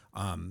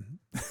 And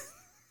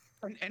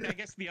I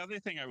guess the other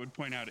thing I would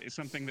point out is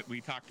something that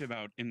we talked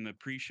about in the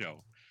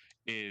pre-show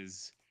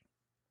is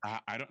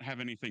I don't have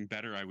anything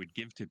better I would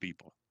give to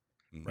people.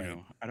 Right.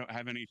 I don't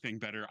have anything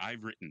better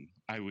I've written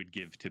I would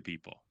give to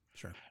people.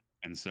 Sure.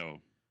 And so,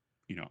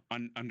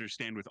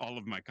 understand with all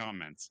of my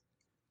comments,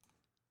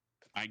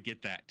 I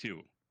get that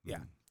too. Yeah.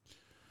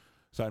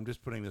 So I'm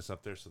just putting this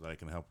up there so that I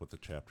can help with the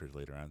chapters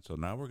later on. So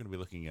now we're going to be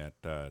looking at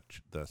the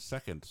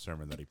second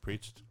sermon that he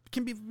preached.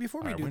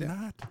 Before we do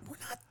that, we're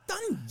not done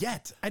done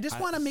yet. I just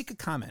want to make a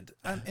comment,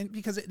 and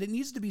because it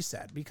needs to be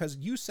said, because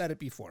you said it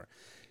before.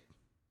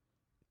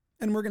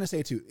 And we're going to say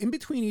it too. In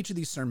between each of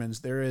these sermons,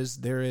 there is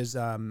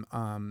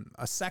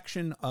a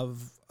section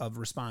of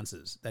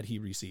responses that he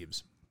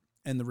receives,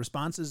 and the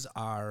responses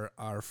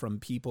are from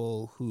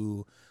people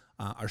who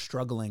are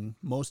struggling.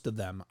 Most of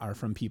them are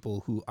from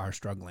people who are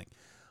struggling.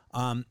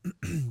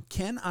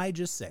 Can I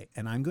just say,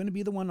 and I'm going to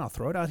be the one, I'll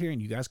throw it out here,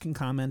 and you guys can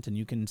comment, and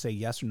you can say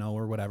yes or no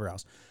or whatever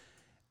else.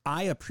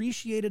 I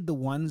appreciated the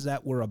ones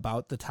that were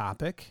about the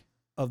topic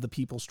of the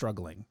people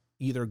struggling,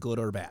 either good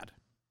or bad.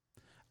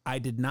 I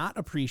did not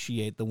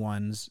appreciate the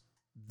ones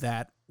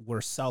that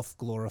were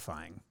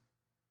self-glorifying.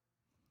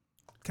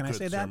 Can I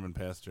say that? Good sermon,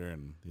 Pastor,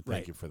 and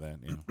thank you for that.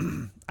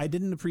 I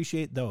didn't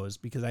appreciate those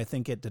because I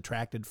think it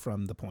detracted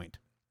from the point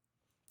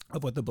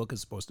of what the book is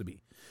supposed to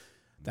be.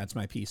 That's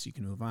my piece. You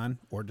can move on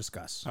or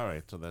discuss. All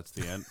right, so that's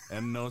the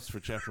end notes for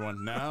chapter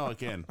 1. Now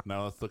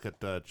let's look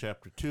at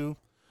chapter 2.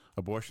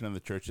 Abortion in the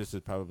church. That's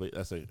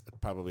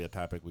probably a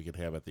topic we could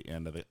have at the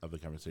end of the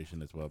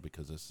conversation as well,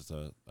 because this is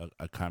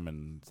a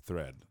common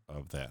thread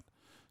of that.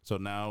 So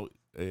now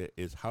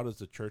is, how does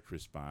the church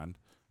respond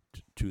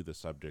to the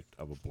subject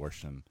of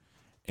abortion?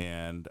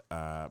 And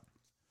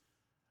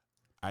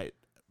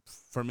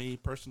for me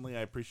personally,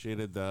 I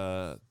appreciated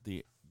the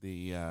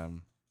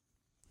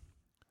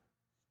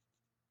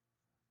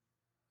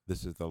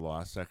this is the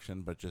law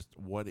section, but just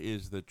what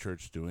is the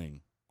church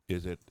doing?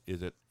 Is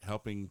it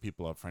helping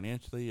people out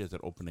financially? Is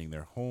it opening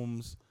their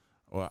homes?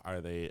 Or are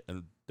they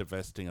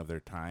divesting of their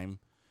time?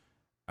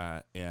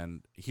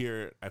 And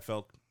here I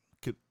felt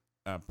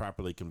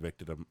properly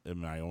convicted in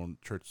my own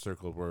church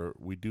circle, where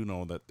we do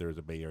know that there's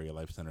a Bay Area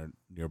Life Center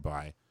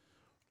nearby.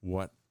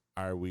 What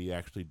are we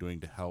actually doing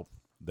to help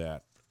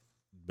that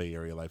Bay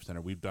Area Life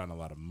Center? We've done a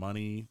lot of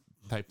money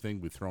type thing.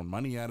 We've thrown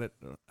money at it.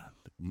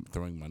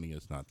 Throwing money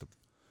is not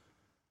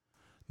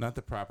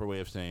the proper way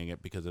of saying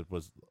it, because it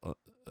was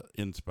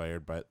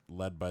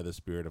led by the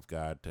Spirit of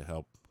God to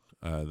help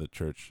the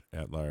church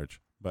at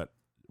large. But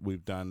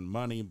we've done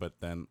money, but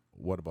then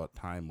what about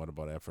time? What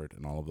about effort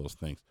and all of those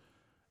things?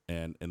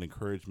 And an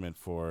encouragement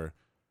for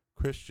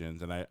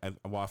Christians, and I've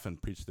often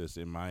preached this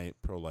in my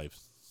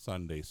pro-life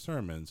Sunday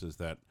sermons, is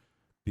that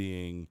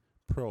being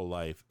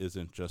pro-life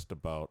isn't just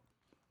about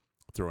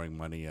throwing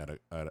money at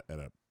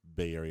a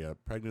Bay Area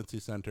pregnancy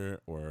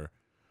center,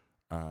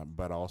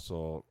 but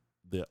also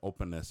the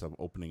openness of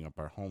opening up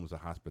our homes, the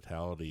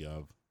hospitality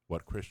of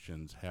what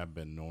Christians have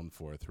been known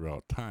for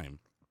throughout time.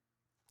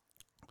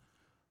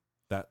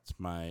 That's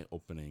my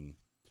opening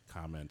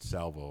comment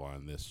salvo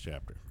on this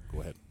chapter.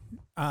 Go ahead.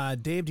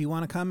 Dave, do you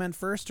want to comment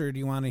first, or do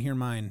you want to hear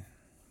mine?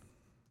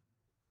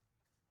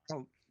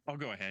 I'll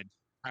go ahead.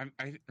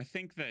 I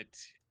think that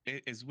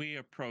as we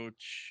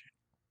approach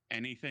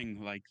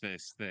anything like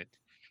this, that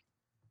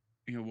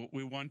what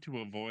we want to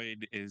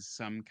avoid is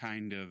some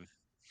kind of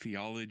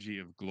theology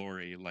of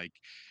glory. Like,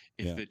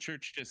 if the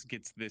church just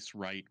gets this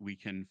right, we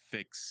can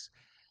fix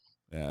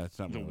that's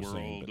not the what I was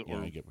world,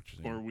 saying, I get what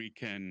you're saying. or we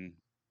can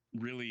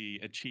really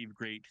achieve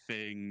great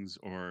things,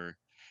 or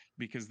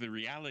because the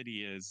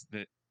reality is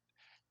that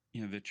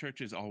the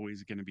church is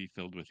always going to be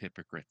filled with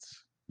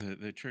hypocrites.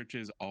 The church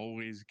is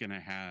always going to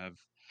have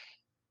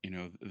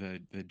the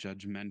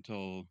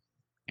judgmental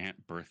Aunt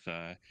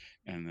Bertha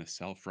and the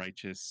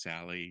self-righteous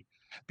Sally,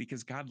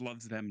 because God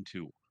loves them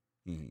too.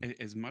 Mm-hmm.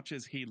 As much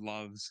as he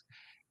loves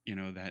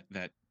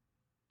that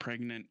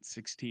pregnant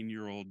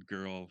 16-year-old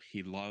girl,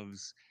 he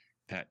loves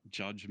that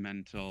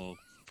judgmental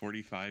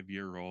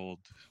 45-year-old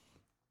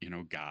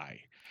guy.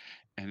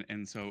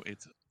 And so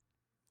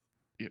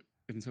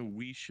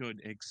we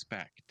should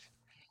expect,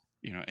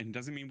 and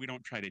doesn't mean we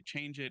don't try to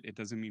change it. It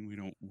doesn't mean we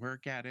don't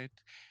work at it.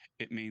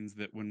 It means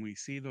that when we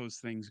see those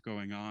things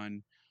going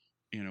on,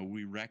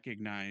 we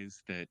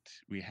recognize that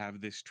we have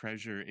this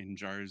treasure in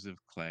jars of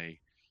clay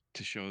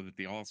to show that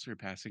the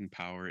all-surpassing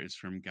power is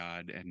from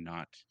God and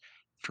not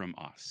from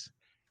us.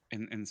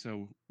 And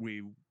so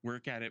we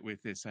work at it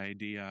with this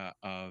idea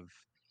of,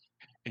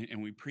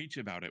 and we preach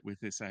about it with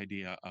this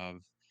idea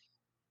of,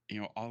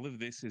 all of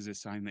this is a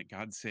sign that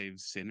God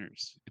saves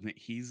sinners, and that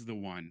he's the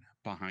one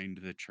behind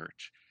the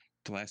church,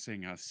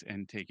 blessing us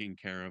and taking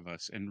care of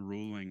us and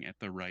ruling at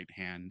the right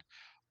hand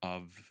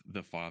of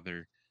the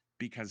Father,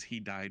 because he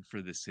died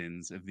for the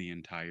sins of the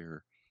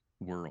entire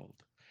world.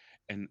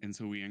 And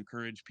so we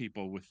encourage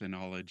people with the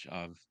knowledge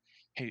of,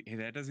 hey,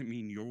 that doesn't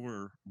mean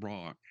you're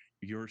wrong.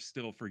 You're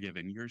still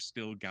forgiven. You're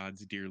still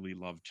God's dearly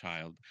loved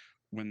child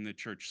when the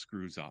church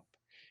screws up.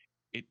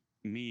 It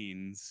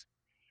means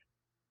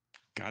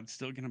God's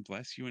still going to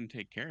bless you and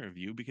take care of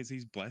you, because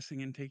he's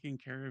blessing and taking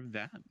care of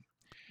them.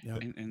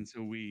 Yep. And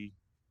so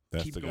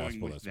that's keep the going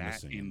gospel with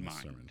that's that missing in this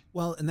mind. sermon.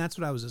 Well, and that's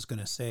what I was just going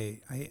to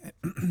say.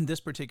 This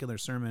particular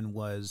sermon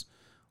was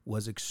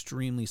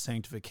extremely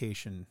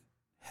sanctification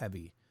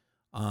heavy,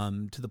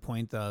 to the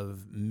point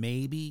of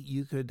maybe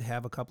you could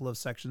have a couple of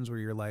sections where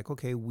you're like,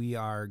 okay, we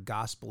are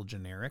gospel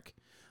generic,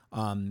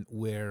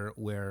 where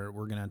we're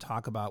going to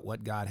talk about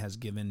what God has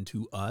given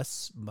to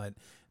us, but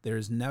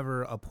There's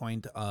never a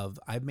point of,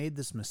 I've made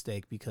this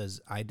mistake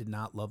because I did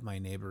not love my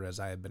neighbor as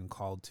I have been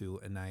called to,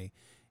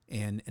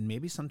 and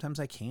maybe sometimes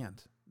I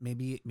can't.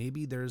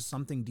 Maybe there's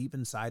something deep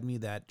inside me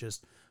that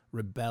just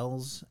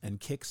rebels and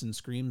kicks and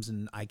screams,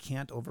 and I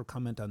can't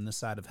overcome it on this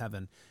side of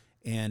heaven.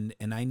 And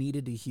I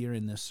needed to hear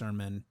in this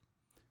sermon,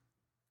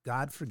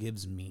 God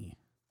forgives me.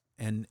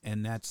 And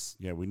that's...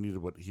 Yeah, we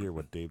needed hear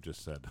what Dave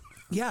just said.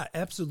 Yeah,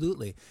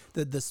 absolutely.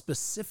 The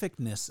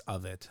specificness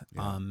of it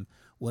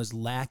was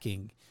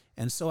lacking.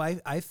 And so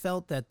I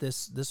felt that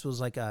this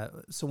was like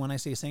so when I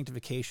say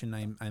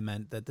sanctification, I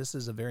meant that this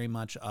is a very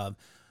much of,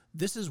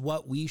 this is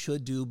what we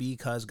should do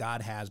because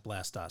God has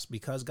blessed us,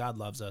 because God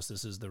loves us.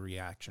 This is the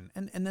reaction.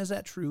 And is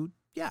that true?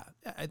 Yeah,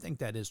 I think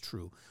that is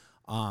true.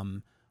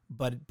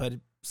 But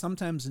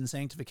sometimes in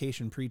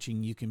sanctification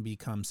preaching, you can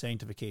become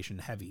sanctification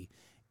heavy,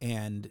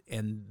 and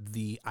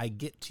the I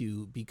get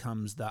to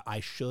becomes the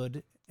I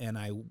should and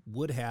I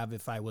would have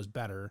if I was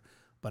better,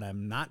 but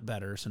I'm not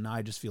better, so now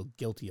I just feel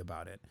guilty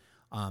about it.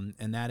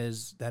 And that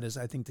is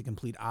I think the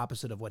complete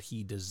opposite of what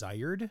he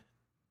desired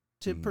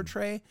to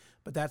portray,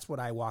 but that's what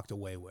I walked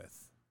away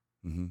with.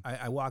 Mm-hmm.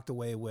 I walked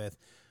away with,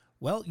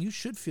 well, you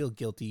should feel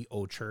guilty,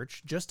 oh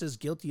church, just as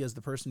guilty as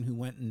the person who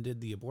went and did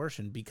the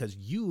abortion, because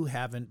you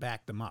haven't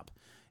backed them up.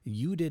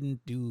 You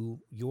didn't do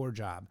your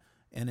job.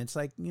 And it's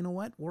like, you know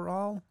what? We're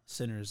all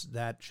sinners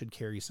that should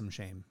carry some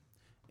shame.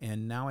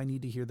 And now I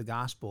need to hear the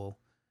gospel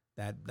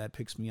that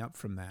picks me up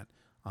from that.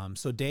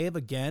 So Dave,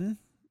 again,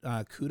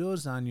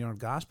 kudos on your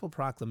gospel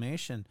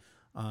proclamation.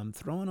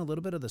 Throw in a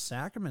little bit of the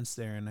sacraments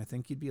there, and I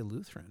think you'd be a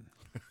Lutheran.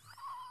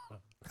 Well,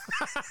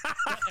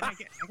 and I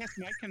guess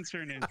my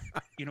concern is,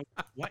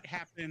 what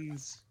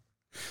happens,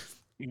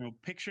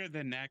 picture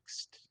the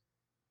next,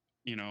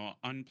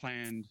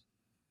 unplanned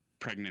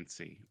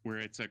pregnancy where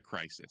it's a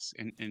crisis,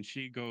 and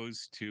she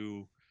goes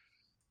to,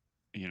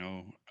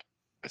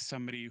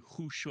 somebody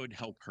who should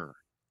help her.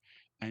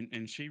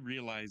 And she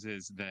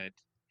realizes that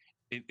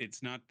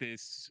it's not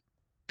this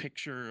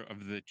picture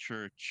of the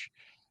church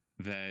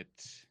that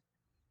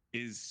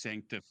is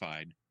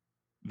sanctified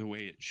the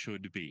way it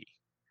should be.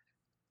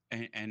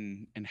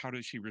 And how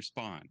does she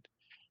respond,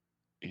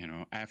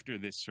 after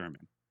this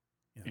sermon?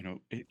 Yeah.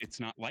 It's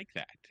not like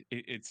that.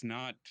 It's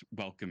not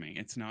welcoming.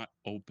 It's not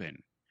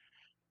open,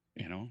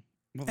 Well,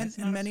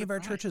 and many of our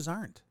churches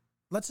aren't.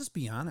 Let's just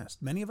be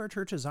honest. Many of our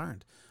churches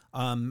aren't.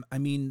 I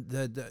mean,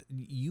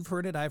 you've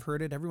heard it. I've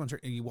heard it. Everyone's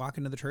heard it. You walk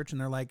into the church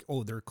and they're like,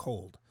 oh, they're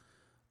cold.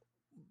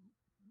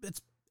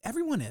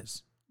 Everyone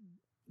is.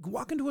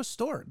 Walk into a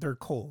store, they're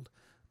cold.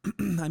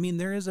 I mean,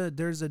 there's a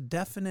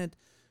definite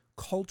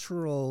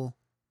cultural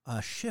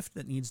shift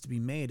that needs to be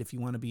made if you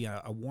want to be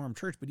a warm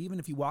church. But even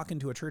if you walk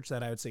into a church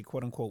that I would say,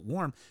 quote unquote,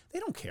 warm, they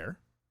don't care.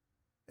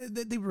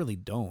 They really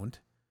don't,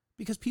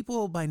 because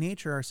people by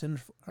nature are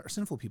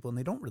sinful people, and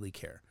they don't really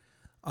care.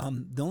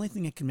 The only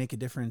thing that can make a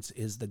difference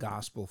is the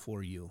gospel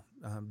for you.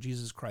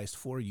 Jesus Christ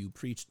for you,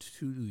 preached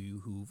to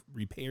you, who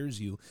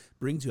repairs you,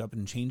 brings you up,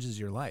 and changes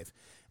your life.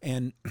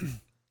 And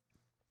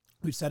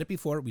we've said it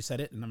before. We said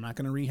it, and I'm not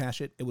going to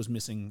rehash it. It was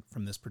missing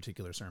from this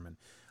particular sermon.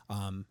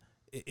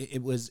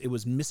 It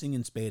was missing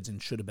in spades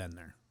and should have been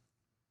there.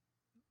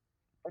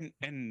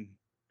 And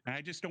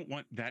I just don't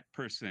want that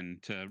person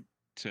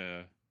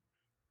to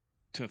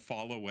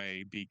fall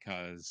away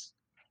because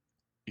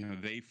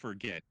they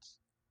forget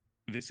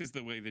this is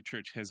the way the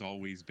church has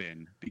always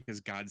been, because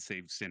God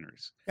saves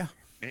sinners. Yeah.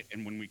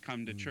 And when we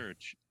come to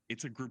church,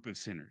 it's a group of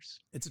sinners.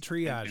 It's a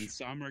triage. And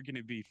some are going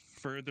to be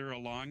further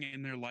along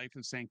in their life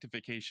of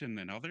sanctification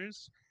than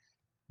others,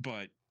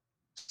 but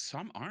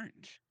some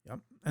aren't. Yep.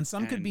 And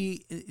some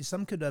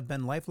could have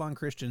been lifelong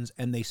Christians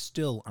and they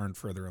still aren't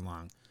further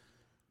along,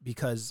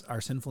 because our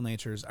sinful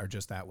natures are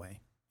just that way.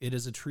 It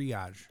is a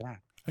triage. Yeah.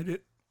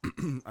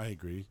 I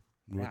agree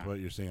with what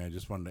you're saying. I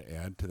just wanted to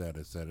add to that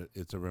is that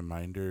it's a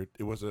reminder.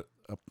 It was a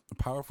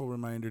powerful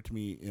reminder to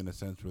me, in a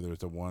sense, where there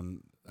was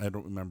I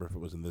don't remember if it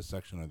was in this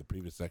section or the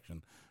previous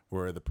section,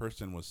 where the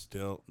person was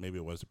still, maybe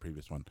it was the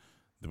previous one,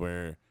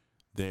 where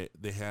they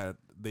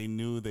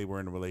knew they were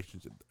in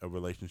a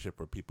relationship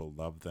where people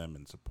loved them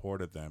and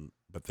supported them,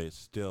 but they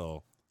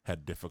still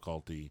had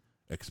difficulty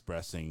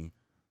expressing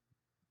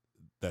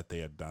that they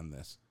had done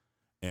this.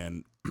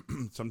 And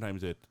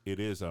sometimes it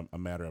is a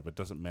matter of, it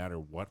doesn't matter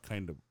what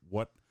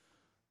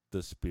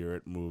the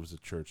Spirit moves the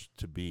church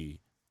to be.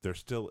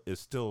 Sin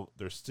is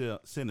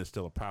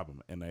still a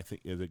problem. And I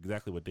think is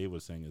exactly what Dave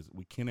was saying, is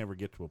we can't ever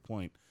get to a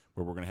point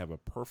where we're going to have a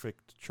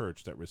perfect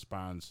church that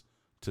responds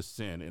to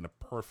sin in a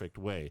perfect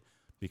way,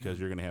 because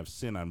you're going to have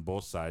sin on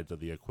both sides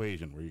of the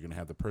equation, where you're going to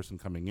have the person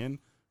coming in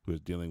who is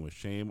dealing with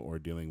shame or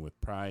dealing with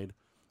pride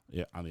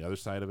on the other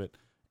side of it.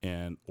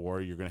 Or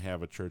you're going to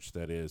have a church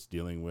that is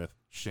dealing with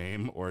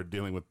shame or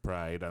dealing with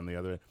pride on the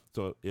other.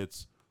 So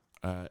it's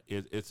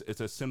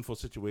a sinful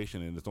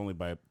situation, and it's only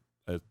by,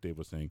 as Dave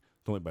was saying,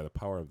 it's only by the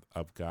power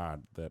of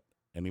God that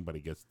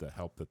anybody gets the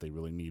help that they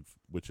really need,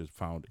 which is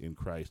found in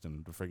Christ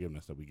and the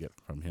forgiveness that we get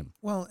from Him.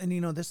 Well, and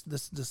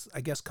this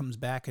I guess comes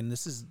back, and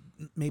this is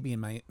maybe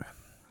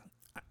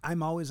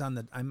I'm always on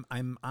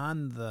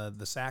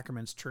the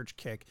sacraments church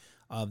kick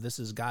of this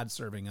is God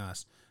serving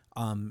us.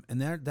 And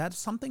that's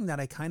something that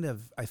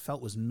I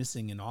felt was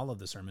missing in all of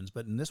the sermons,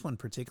 but in this one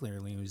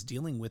particularly, he was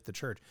dealing with the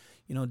church.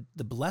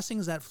 The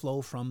blessings that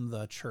flow from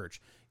the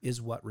church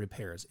is what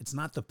repairs. It's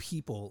not the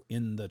people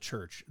in the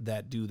church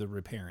that do the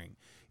repairing.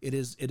 It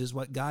is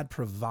what God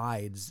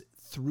provides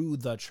through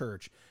the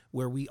church,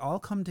 where we all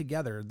come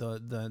together.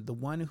 The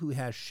one who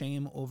has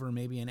shame over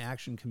maybe an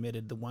action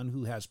committed, the one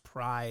who has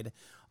pride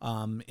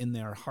in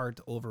their heart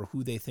over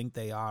who they think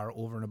they are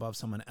over and above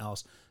someone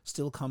else,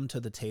 still come to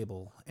the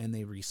table and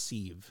they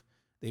receive.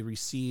 They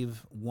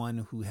receive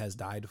one who has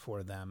died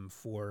for them,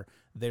 for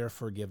their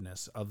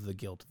forgiveness of the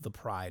guilt, the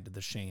pride,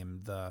 the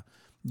shame,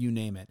 you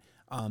name it.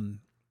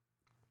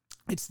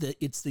 It's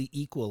the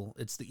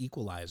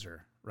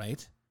equalizer,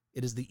 right?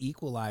 It is the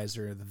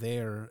equalizer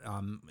there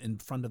in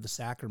front of the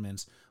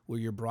sacraments, where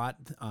you're brought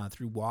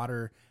through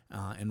water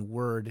and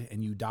word,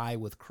 and you die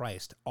with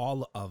Christ.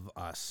 All of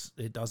us,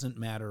 it doesn't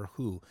matter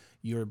who,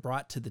 you're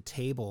brought to the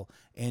table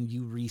and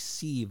you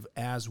receive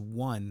as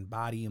one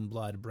body and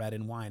blood, bread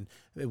and wine,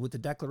 with the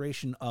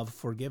declaration of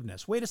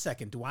forgiveness. Wait a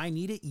second, do I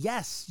need it?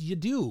 Yes, you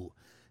do.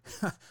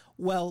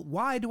 Well,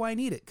 why do I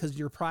need it? Because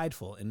you're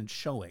prideful and it's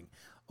showing.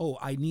 Oh,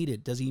 I need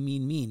it. Does he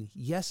mean mean?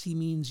 Yes, he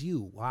means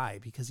you. Why?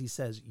 Because he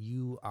says,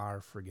 you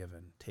are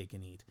forgiven. Take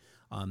and eat.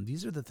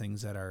 These are the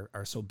things that are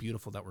so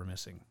beautiful that we're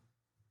missing.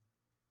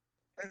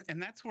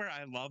 And that's where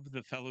I love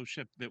the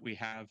fellowship that we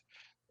have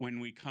when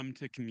we come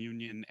to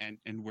communion,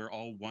 and we're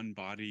all one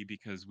body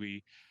because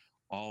we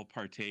all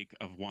partake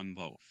of one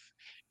loaf.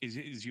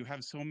 Is you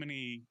have so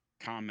many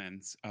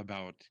comments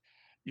about,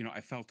 I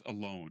felt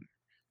alone,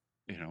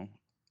 you know,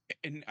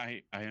 and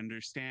I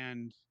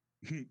understand.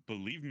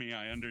 Believe me,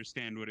 I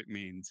understand what it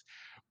means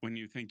when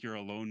you think you're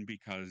alone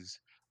because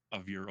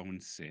of your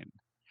own sin.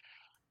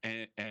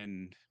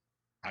 And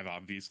I've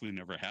obviously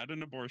never had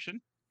an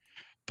abortion,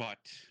 but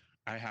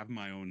I have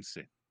my own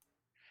sin.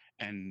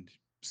 And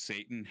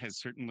Satan has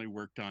certainly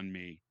worked on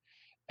me.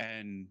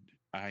 And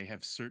I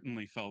have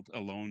certainly felt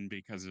alone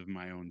because of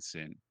my own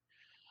sin.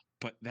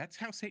 But that's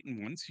how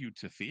Satan wants you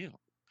to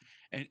feel.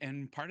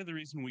 And part of the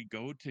reason we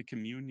go to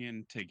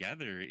communion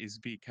together is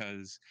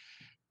because,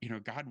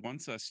 God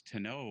wants us to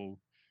know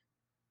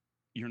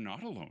you're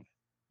not alone.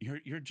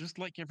 You're just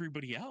like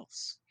everybody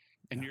else,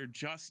 and Yeah. you're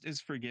just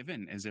as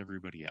forgiven as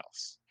everybody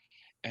else.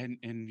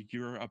 And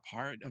you're a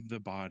part of the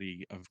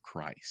body of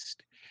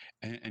Christ.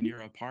 And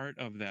you're a part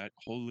of that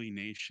holy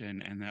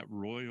nation and that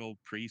royal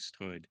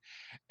priesthood.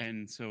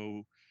 And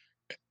so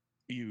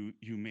you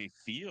may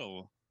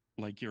feel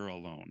like you're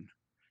alone,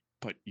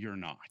 but you're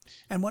not.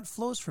 And what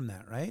flows from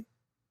that, right?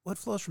 What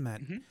flows from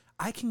that? Mm-hmm.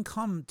 I can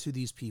come to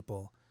these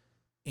people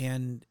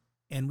and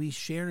we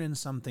share in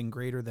something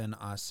greater than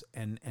us,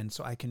 and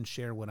so I can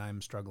share what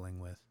I'm struggling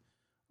with.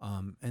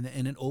 And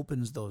it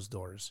opens those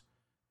doors,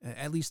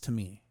 at least to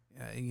me.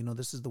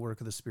 This is the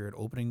work of the Spirit,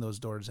 opening those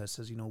doors that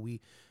says,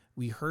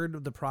 we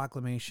heard the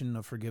proclamation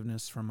of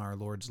forgiveness from our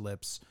Lord's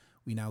lips.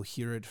 We now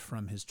hear it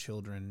from his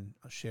children,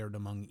 shared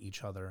among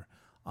each other,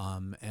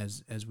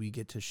 as we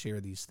get to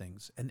share these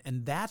things.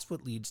 And that's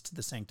what leads to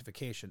the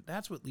sanctification.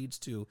 That's what leads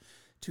to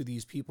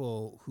these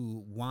people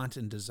who want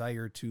and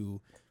desire to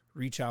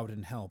reach out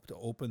and help, to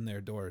open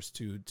their doors,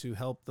 to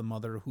help the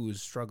mother who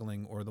is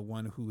struggling, or the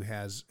one who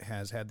has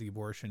had the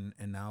abortion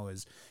and now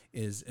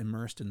is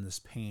immersed in this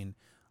pain.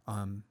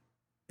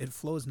 It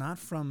flows not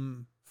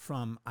from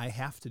I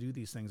have to do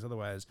these things,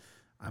 otherwise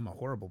I'm a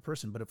horrible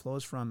person, but it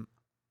flows from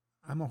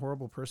I'm a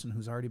horrible person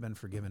who's already been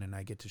forgiven, and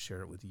I get to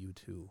share it with you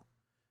too.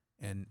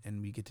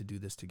 And we get to do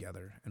this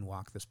together and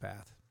walk this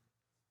path.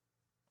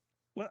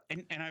 Well,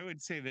 and I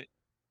would say that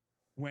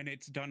when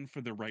it's done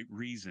for the right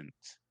reasons,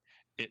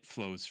 it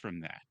flows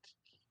from that.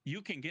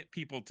 You can get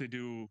people to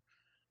do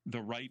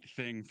the right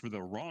thing for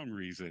the wrong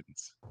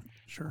reasons.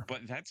 Sure.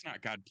 But that's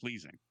not God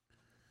pleasing,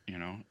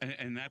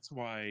 and that's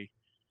why,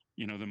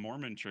 the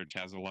Mormon church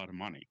has a lot of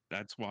money.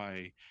 That's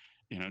why,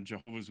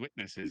 Jehovah's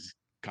Witnesses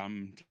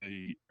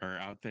are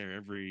out there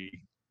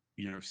every,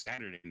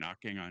 Saturday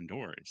knocking on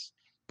doors.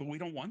 But we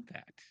don't want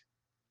that.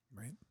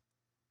 Right.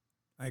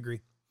 I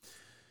agree.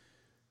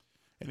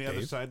 Any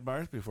other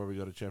sidebars before we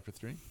go to chapter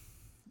 3?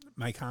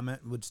 My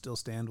comment would still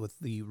stand with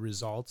the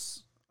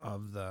results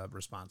of the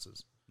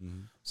responses.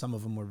 Mm-hmm. Some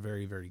of them were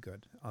very, very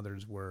good.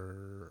 Others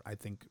were, I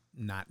think,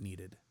 not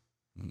needed.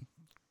 Mm-hmm.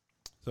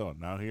 So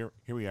now here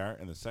we are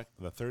in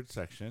the third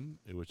section,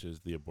 which is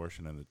the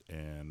abortion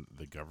and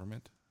the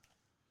government.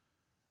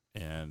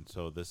 And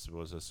so this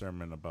was a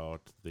sermon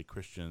about the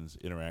Christians'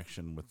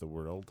 interaction with the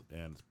world,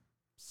 and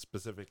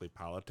specifically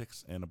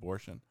politics and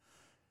abortion.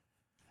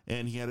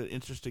 And he had an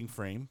interesting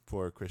frame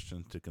for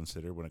Christians to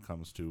consider when it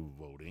comes to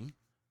voting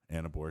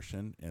and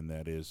abortion, and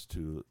that is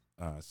to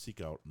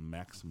seek out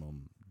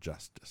maximum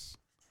justice.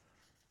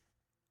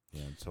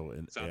 And so,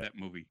 saw that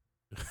movie.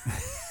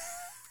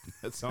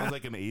 It sounds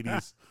like an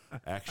 80s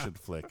action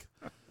flick.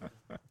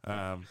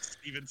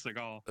 Steven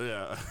Seagal.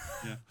 Yeah.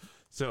 Yeah.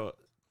 So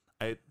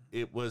it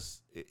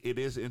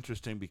is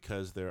interesting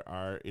because there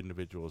are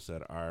individuals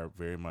that are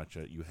very much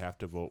you have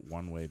to vote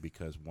one way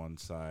because one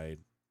side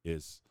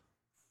is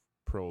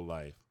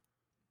pro-life,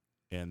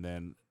 and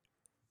then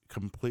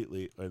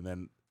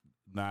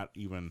not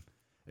even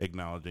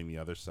acknowledging the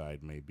other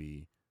side may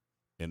be,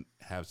 and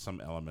have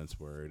some elements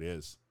where it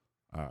is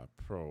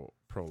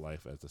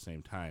pro-life at the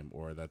same time,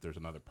 or that there's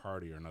another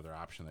party or another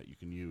option that you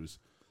can use,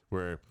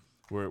 where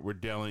we're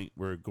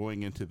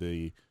going into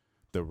the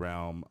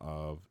realm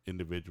of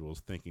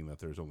individuals thinking that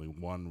there's only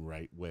one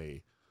right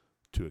way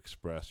to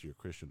express your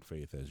Christian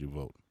faith as you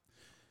vote.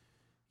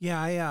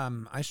 Yeah,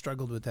 I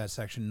struggled with that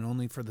section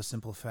only for the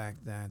simple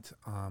fact that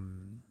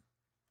I'm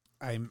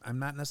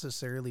not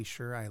necessarily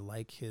sure I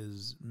like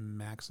his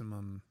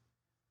maximum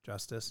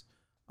justice.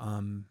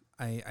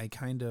 I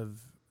kind of,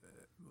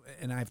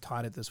 and I've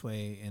taught it this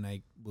way, and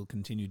I will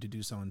continue to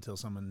do so until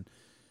someone,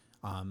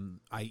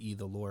 i.e.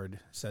 the Lord,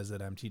 says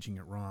that I'm teaching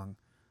it wrong.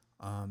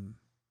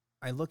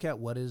 I look at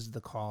what is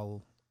the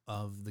call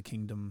of the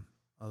kingdom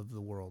of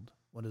the world.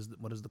 What is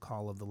the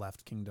call of the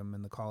left kingdom?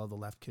 And the call of the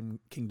left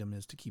kingdom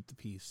is to keep the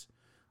peace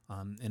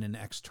in an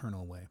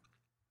external way.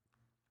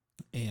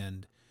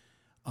 And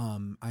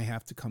I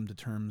have to come to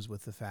terms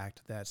with the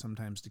fact that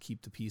sometimes to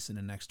keep the peace in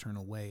an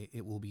external way,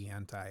 it will be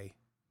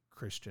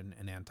anti-Christian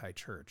and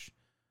anti-church.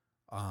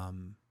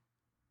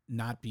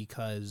 Not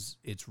because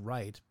it's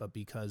right, but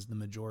because the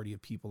majority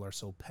of people are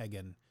so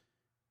pagan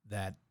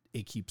that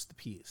it keeps the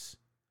peace.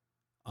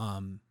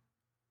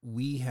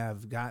 We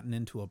have gotten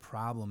into a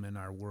problem in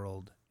our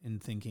world in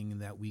thinking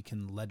that we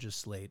can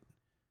legislate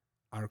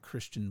our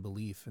Christian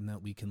belief and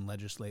that we can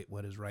legislate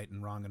what is right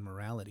and wrong in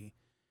morality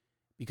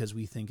because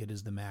we think it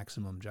is the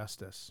maximum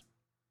justice.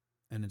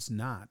 And it's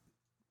not.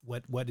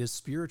 What is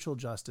spiritual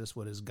justice,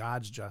 what is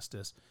God's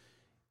justice,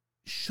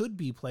 should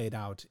be played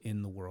out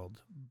in the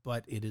world,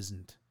 but it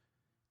isn't.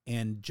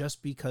 And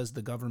just because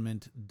the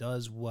government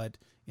does what,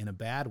 in a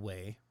bad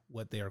way,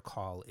 what their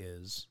call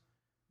is,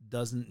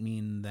 doesn't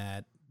mean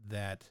that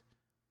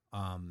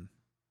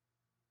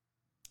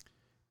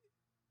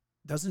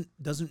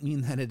doesn't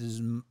mean that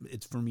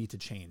it's for me to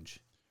change.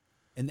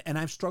 And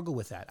I've struggled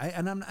with that.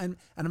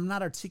 I'm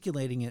not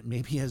articulating it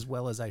maybe as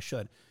well as I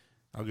should.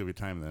 I'll give you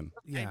time then.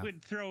 Yeah. I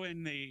would throw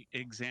in the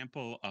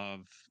example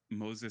of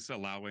Moses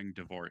allowing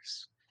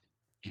divorce.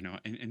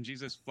 And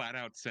Jesus flat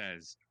out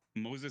says,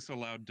 Moses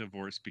allowed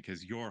divorce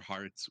because your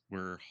hearts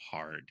were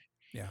hard.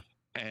 Yeah.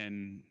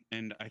 And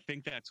I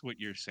think that's what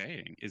you're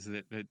saying, is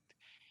that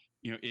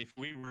if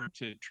we were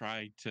to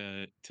try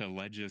to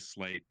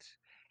legislate,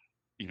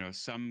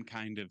 some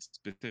kind of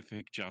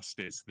specific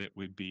justice that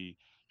would be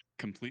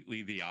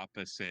completely the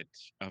opposite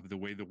of the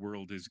way the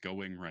world is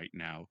going right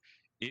now,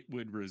 it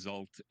would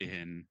result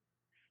in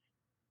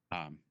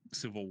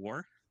civil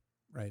war.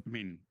 Right. I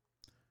mean,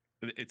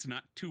 it's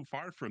not too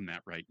far from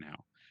that right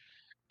now.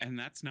 And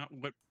that's not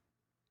what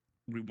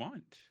we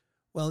want.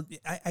 Well,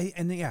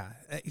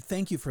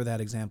 thank you for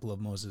that example of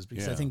Moses,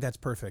 because I think that's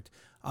perfect.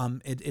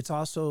 It's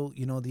also,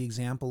 the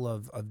example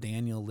of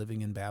Daniel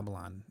living in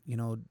Babylon.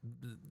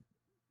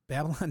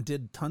 Babylon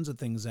did tons of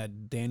things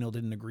that Daniel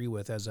didn't agree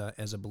with as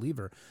a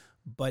believer,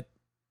 but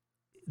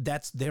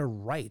that's their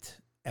right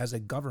as a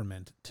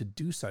government to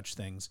do such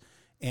things.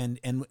 And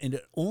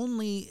it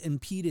only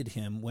impeded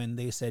him when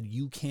they said,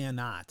 you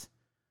cannot.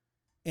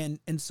 And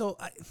so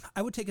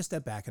I would take a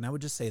step back and I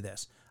would just say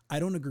this. I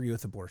don't agree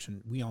with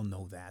abortion. We all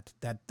know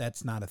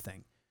that's not a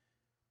thing.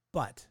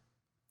 But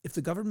if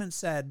the government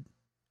said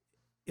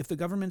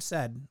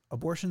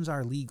abortions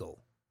are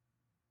legal,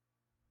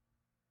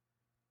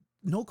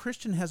 no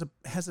Christian has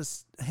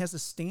a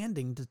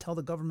standing to tell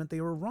the government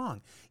they were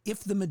wrong.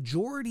 If the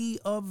majority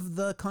of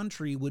the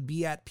country would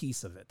be at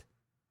peace of it.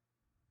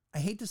 I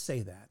hate to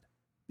say that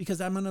because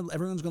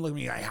everyone's gonna look at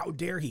me like, how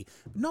dare he?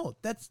 No,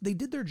 they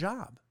did their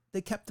job. They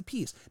kept the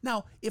peace.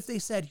 Now, if they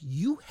said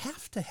you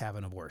have to have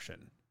an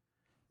abortion,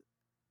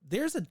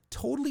 there's a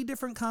totally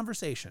different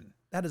conversation.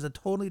 That is a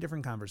totally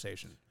different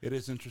conversation. It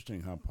is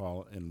interesting how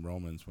Paul in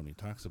Romans, when he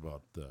talks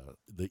about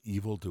the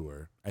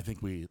evildoer, I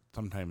think we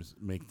sometimes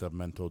make the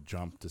mental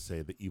jump to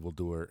say the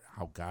evildoer,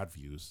 how God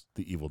views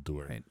the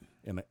evildoer. Right.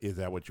 And is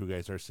that what you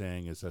guys are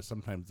saying? Is that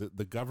sometimes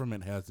the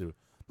government has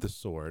the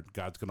sword.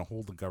 God's going to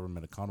hold the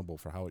government accountable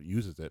for how it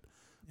uses it.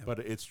 Yep. But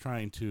it's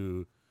trying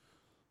to...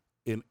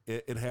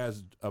 It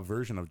has a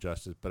version of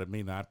justice, but it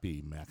may not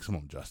be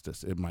maximum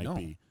justice. It might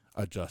be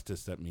a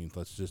justice that means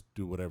let's just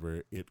do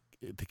whatever it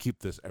to keep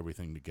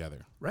everything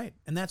together. Right,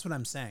 and that's what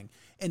I'm saying.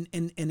 And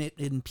it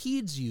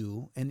impedes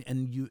you, and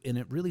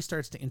it really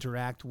starts to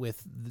interact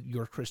with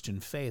your Christian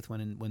faith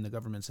when the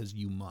government says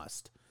you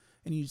must.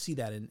 And you see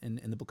that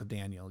in the book of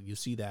Daniel. You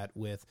see that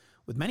with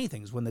many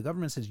things. When the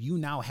government says you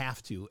now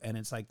have to, and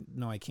it's like,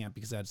 no, I can't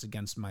because that's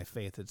against my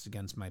faith. It's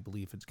against my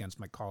belief. It's against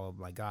my call of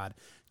my God.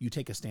 You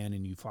take a stand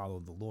and you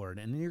follow the Lord,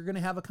 and you're going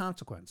to have a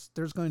consequence.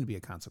 There's going to be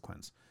a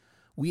consequence.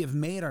 We have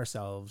made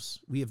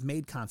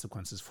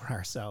consequences for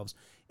ourselves,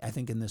 I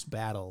think, in this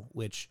battle,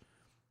 which,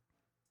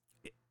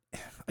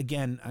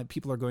 again,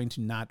 people are going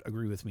to not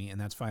agree with me, and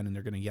that's fine, and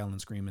they're going to yell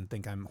and scream and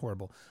think I'm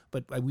horrible.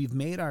 But we've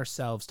made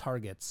ourselves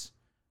targets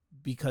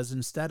because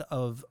instead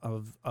of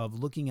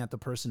looking at the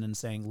person and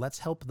saying, let's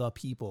help the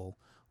people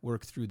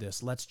work through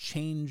this, let's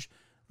change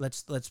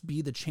let's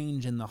be the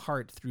change in the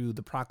heart through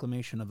the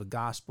proclamation of the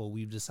gospel.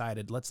 We've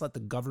decided let's let the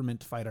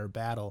government fight our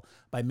battle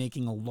by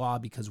making a law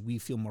because we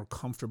feel more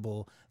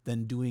comfortable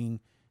than doing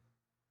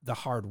the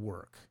hard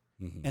work.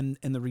 And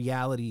the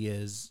reality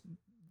is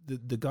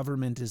the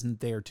government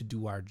isn't there to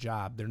do our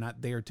job. They're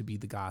not there to be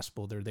the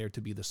gospel. They're there to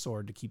be the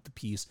sword to keep the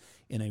peace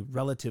in a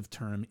relative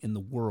term in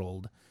the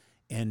world.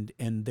 And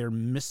their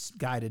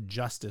misguided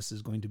justice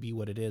is going to be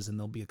what it is, and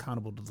they'll be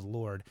accountable to the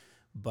Lord.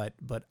 But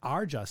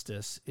our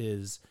justice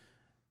is,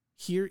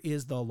 here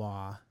is the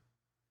law.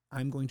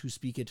 I'm going to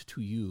speak it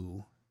to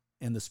you,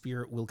 and the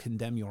Spirit will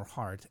condemn your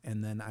heart,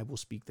 and then I will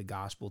speak the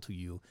gospel to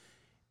you,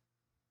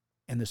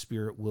 and the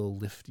Spirit will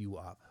lift you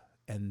up.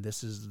 And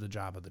this is the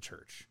job of the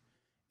church.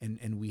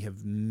 And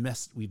we've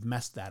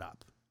messed that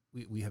up.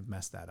 We have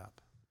messed that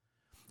up.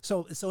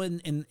 So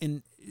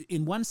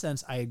in one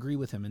sense, I agree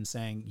with him in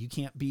saying you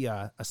can't be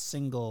a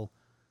single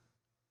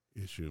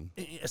issue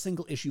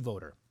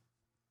voter.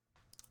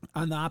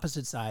 On the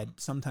opposite side,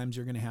 sometimes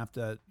you're going to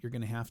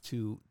have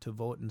to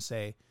vote and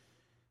say,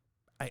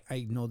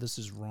 I know this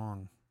is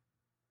wrong,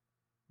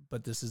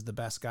 but this is the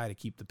best guy to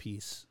keep the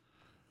peace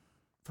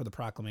for the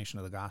proclamation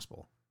of the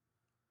gospel.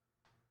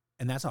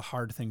 And that's a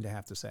hard thing to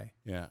have to say.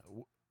 Yeah.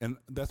 And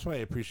that's why I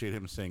appreciate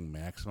him saying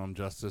maximum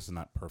justice and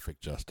not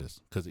perfect justice.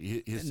 Because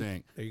he's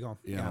saying, there you go.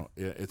 You know,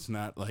 it's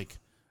not like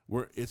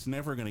it's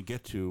never going to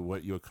get to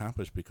what you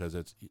accomplish because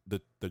it's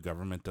the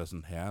government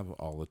doesn't have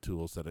all the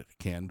tools that it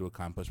can to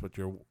accomplish what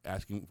you're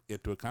asking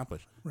it to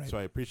accomplish. Right. So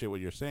I appreciate what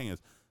you're saying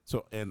is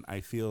so, and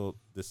I feel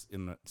this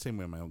in the same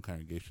way in my own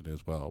congregation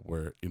as well,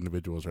 where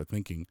individuals are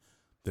thinking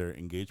their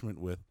engagement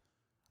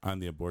on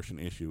the abortion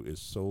issue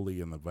is solely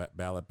in the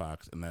ballot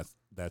box, and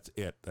that's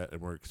it. That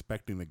we're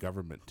expecting the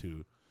government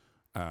to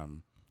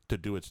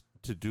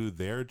do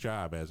their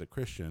job as a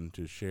Christian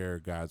to share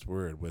God's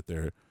word with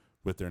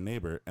their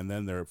neighbor, and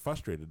then they're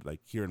frustrated,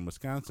 like here in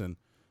Wisconsin,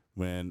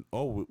 when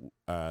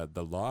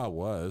the law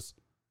was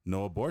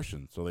no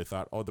abortion, so they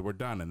thought we're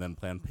done, and then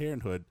Planned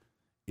Parenthood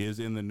is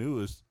in the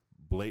news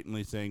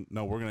blatantly saying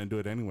no, we're going to do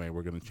it anyway.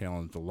 We're going to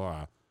challenge the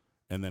law,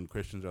 and then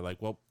Christians are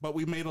like, well, but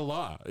we made a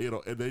law,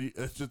 and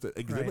it's just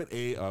exhibit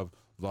A of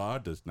law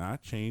does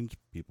not change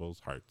people's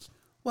hearts.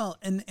 Well,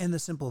 and the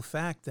simple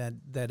fact that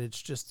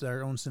it's just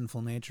our own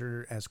sinful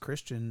nature as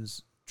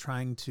Christians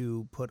trying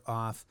to put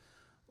off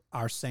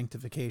our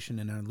sanctification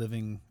and our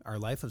living our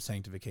life of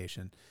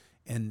sanctification.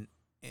 And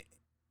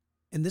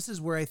this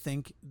is where I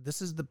think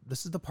this is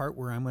the part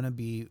where I'm going to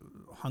be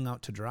hung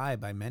out to dry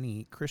by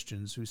many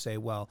Christians who say,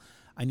 well,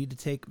 I need to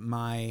take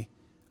my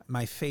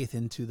faith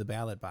into the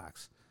ballot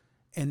box.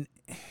 And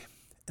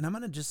I'm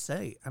going to just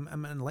say, I'm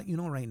going to let you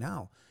know right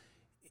now,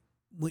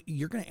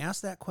 you're going to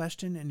ask that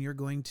question, and you're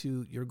going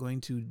to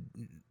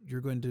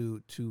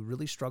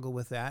really struggle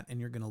with that,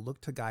 and you're going to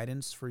look to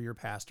guidance for your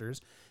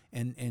pastors,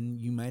 and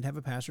you might have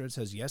a pastor that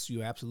says yes,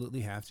 you absolutely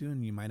have to,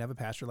 and you might have a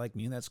pastor like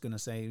me that's going to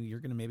say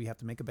you're going to maybe have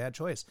to make a bad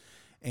choice,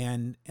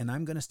 and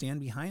I'm going to stand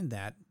behind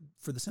that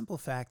for the simple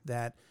fact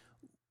that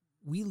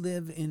we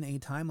live in a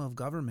time of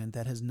government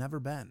that has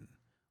never been,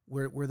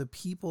 where the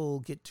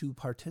people get to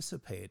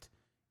participate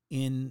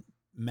in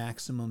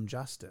maximum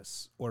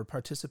justice or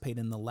participate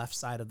in the left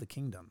side of the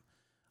kingdom.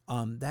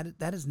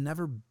 That has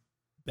never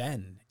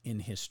been in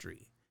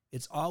history.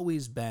 It's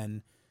always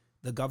been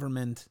the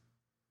government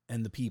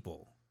and the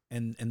people,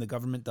 and the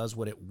government does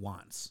what it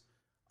wants.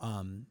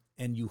 And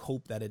you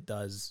hope that it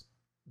does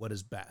what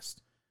is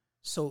best.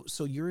 So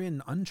you're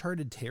in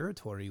uncharted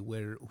territory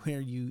where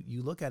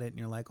you look at it and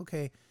you're like,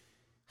 okay,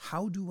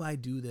 how do I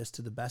do this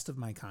to the best of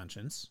my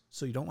conscience?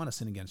 So you don't want to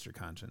sin against your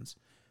conscience.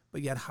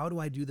 But yet, how do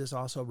I do this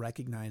also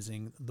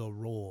recognizing the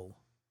role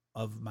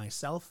of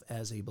myself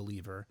as a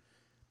believer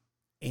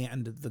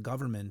and the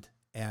government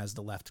as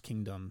the left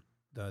kingdom,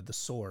 the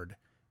sword,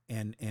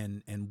 and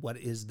what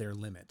is their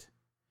limit?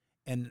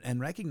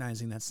 And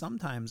recognizing that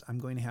sometimes I'm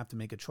going to have to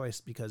make a choice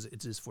because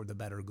it is for the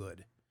better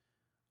good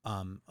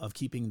of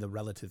keeping the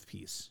relative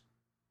peace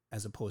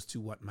as opposed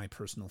to what my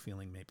personal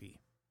feeling may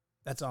be.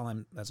 That's all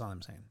I'm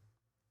saying.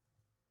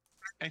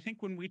 I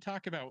think when we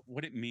talk about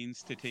what it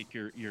means to take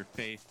your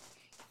faith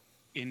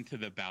into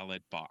the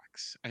ballot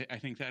box, I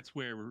think that's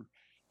where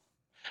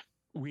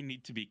we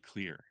need to be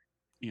clear.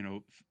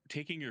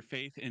 Taking your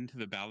faith into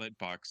the ballot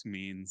box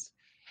means,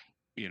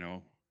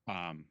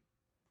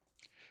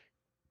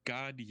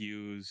 God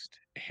used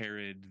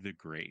Herod the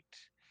Great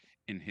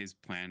in his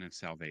plan of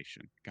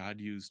salvation. God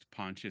used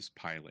Pontius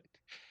Pilate.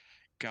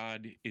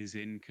 God is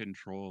in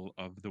control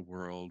of the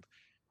world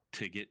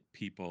to get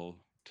people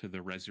to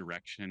the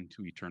resurrection,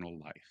 to eternal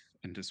life,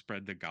 and to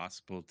spread the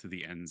gospel to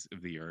the ends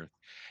of the earth.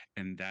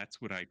 And that's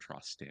what I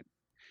trust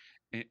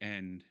in.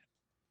 And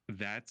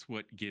that's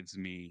what gives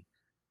me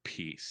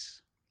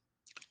peace.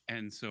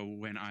 And so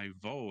when I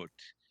vote,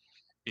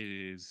 it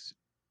is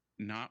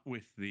not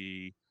with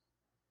the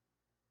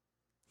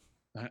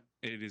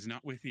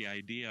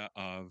idea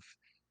of,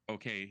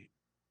 okay,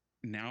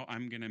 now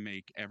I'm going to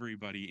make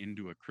everybody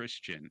into a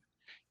Christian.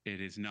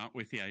 It is not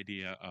with the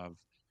idea of,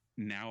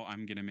 now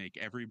I'm going to make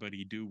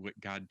everybody do what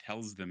God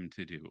tells them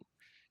to do.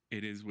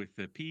 it is with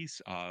the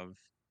peace of,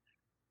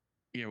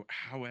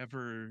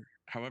 however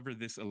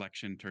this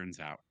election turns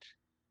out,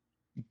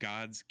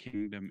 God's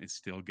kingdom is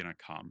still going to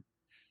come.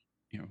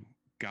 You know,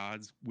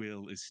 God's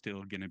will is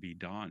still going to be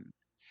done.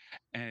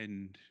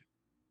 And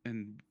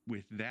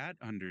with that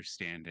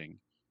understanding,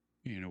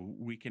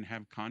 we can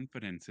have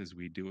confidence as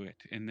we do it.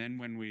 And then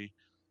when we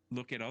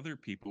look at other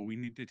people, we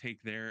need to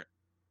take their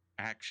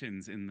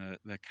actions in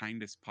the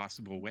kindest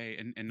possible way,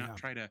 and Yeah,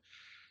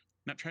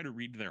 not try to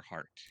read their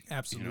heart.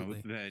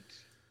 absolutely.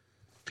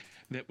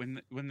 That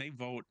when they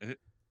vote,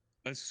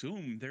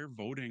 assume they're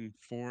voting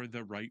for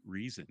the right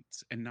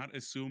reasons, and not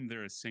assume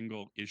they're a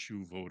single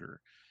issue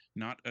voter,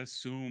 not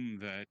assume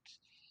that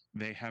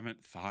they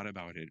haven't thought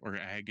about it or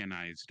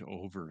agonized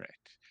over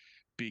it,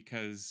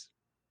 because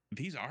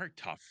these are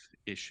tough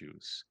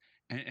issues.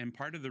 And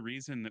part of the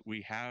reason that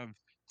we have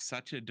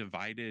such a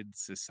divided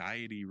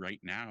society right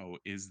now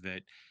is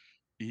that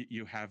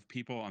you have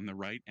people on the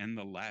right and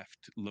the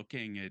left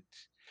looking at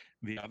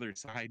the other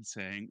side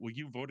saying, well,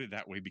 you voted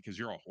that way because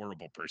you're a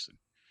horrible person.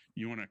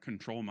 You want to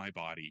control my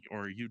body,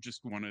 or you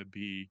just want to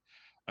be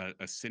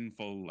a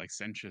sinful,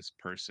 licentious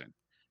person.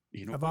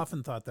 I've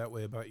often thought that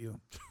way about you.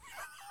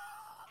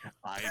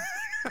 I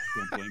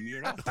don't blame you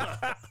at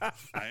all.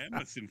 I am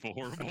a sinful,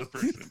 horrible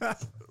person.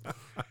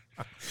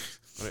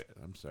 Wait,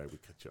 I'm sorry, we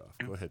cut you off.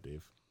 Go ahead,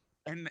 Dave.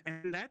 And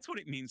that's what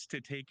it means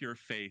to take your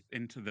faith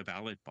into the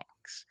ballot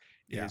box,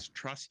 is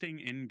trusting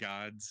in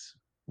God's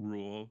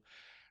rule,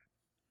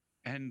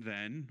 and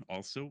then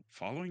also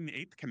following the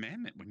eighth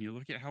commandment when you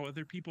look at how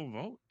other people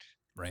vote.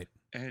 Right.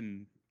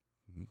 And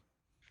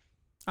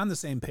on the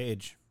same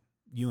page,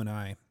 you and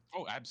I.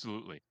 Oh,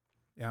 absolutely.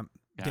 Yeah.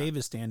 Dave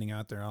is standing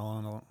out there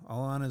all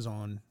on his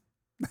own.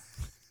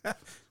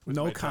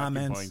 No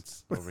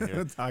comments over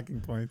here.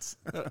 Talking points.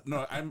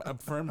 No, I'm a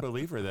firm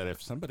believer that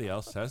if somebody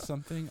else says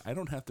something, I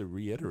don't have to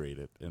reiterate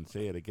it and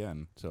say it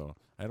again. So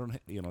I don't,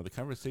 the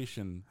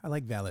conversation. I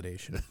like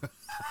validation.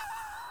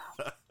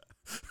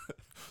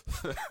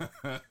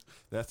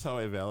 That's how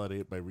I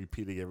validate, by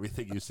repeating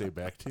everything you say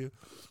back to you.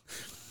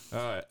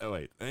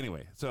 Wait.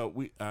 Anyway, so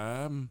we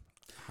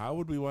how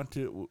would we want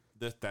to?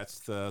 That's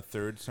the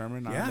third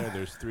sermon on there.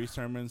 There's 3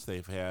 sermons.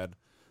 They've had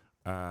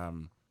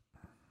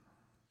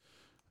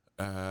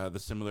the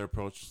similar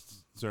approach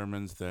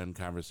sermons, then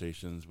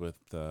conversations with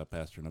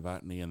Pastor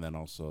Novotny, and then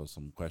also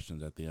some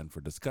questions at the end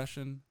for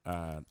discussion.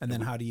 And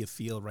then how do you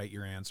feel? Write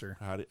your answer.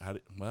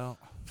 Well,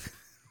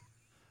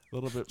 a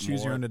little bit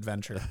Choose more. your own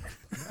adventure.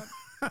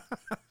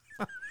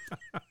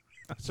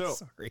 So,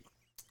 sorry.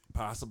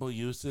 Possible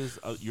uses.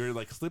 You're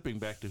like slipping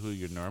back to who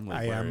you normally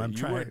I were. am. I'm you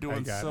trying. were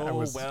doing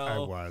so well. I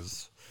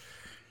was.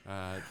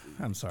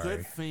 I'm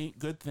sorry.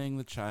 Good thing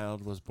the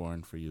child was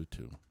born for you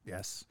too.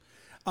 Yes.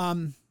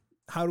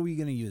 How are we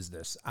going to use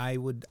this? I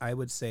would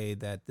say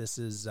that this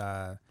is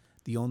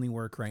the only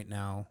work right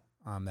now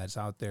that's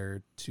out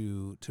there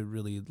to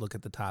really look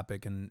at the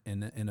topic in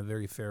a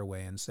very fair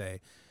way and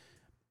say,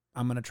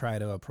 I'm going to try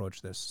to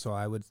approach this. So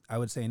I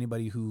would say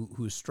anybody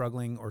who's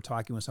struggling or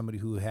talking with somebody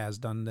who has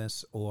done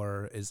this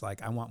or is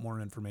like, I want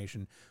more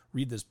information,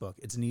 read this book.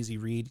 It's an easy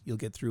read. You'll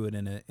get through it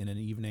in an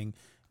evening.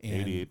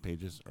 And 88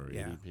 pages or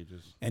 80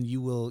 pages. And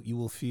you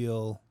will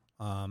feel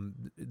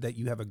that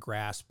you have a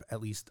grasp,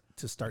 at least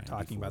to start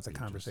talking about the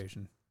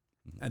conversation.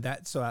 Mm-hmm. And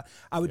that, so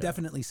I would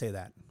definitely say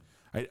that.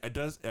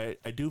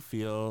 I do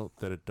feel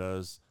that it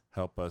does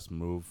help us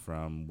move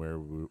from where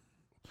we,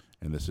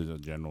 and this is a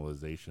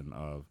generalization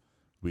of,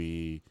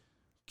 we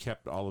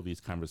kept all of these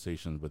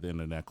conversations within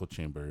an echo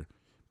chamber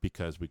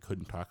because we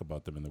couldn't talk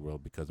about them in the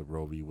world because of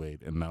Roe v.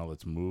 Wade. And now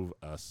let's move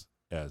us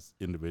as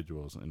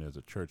individuals and as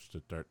a church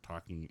to start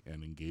talking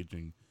and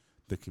engaging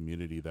the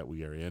community that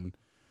we are in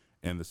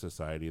and the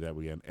society that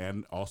we are in,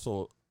 and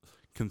also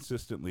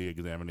consistently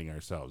examining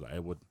ourselves. I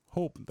would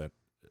hope that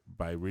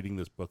by reading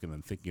this book and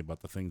then thinking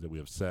about the things that we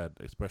have said,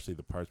 especially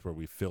the parts where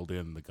we filled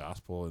in the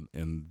gospel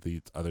and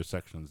the other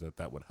sections,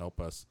 that would help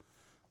us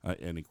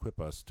and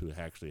equip us to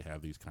actually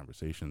have these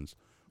conversations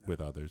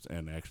with others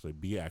and actually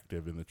be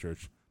active in the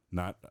church,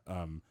 not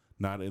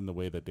in the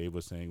way that Dave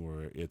was saying,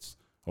 where it's,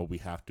 we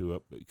have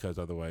to because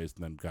otherwise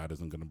then God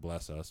isn't going to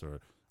bless us, or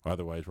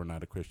otherwise we're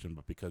not a Christian,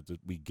 but because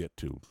we get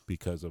to,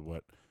 because of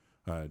what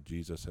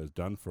Jesus has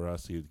done for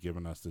us. He's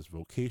given us this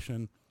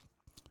vocation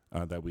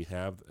that we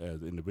have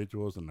as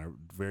individuals and our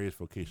various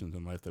vocations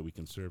in life, that we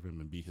can serve him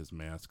and be his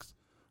masks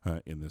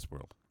in this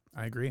world.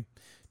 I agree.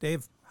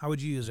 Dave, how would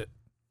you use it?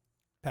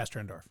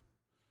 Pastor Endorf.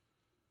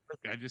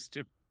 I just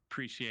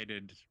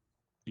appreciated,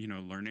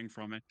 learning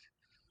from it.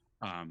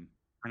 And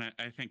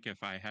I think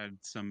if I had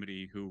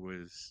somebody who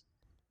was,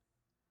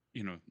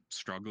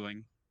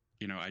 struggling,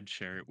 I'd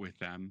share it with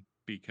them,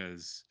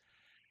 because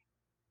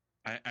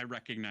I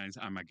recognize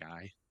I'm a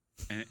guy,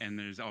 and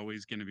there's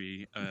always going to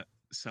be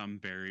some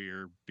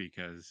barrier,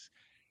 because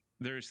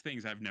there's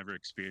things I've never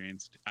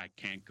experienced I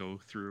can't go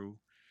through.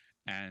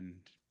 And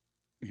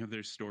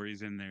there's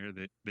stories in there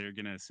that they're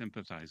going to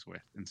sympathize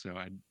with. And so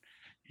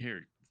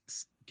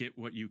get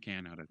what you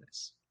can out of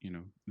this.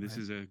 This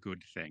is a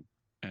good thing.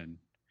 And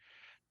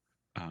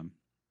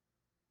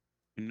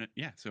And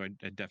so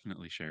I'd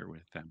definitely share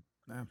with them.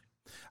 Yeah.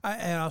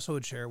 I also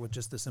would share with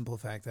just the simple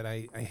fact that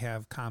I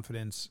have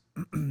confidence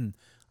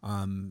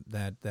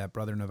that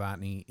Brother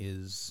Novotny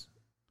is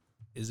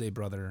a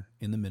brother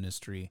in the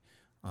ministry.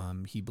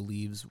 He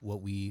believes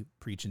what we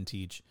preach and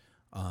teach,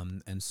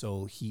 and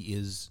so he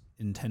is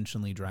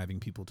intentionally driving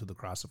people to the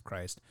cross of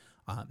Christ,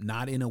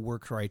 not in a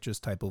work righteous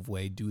type of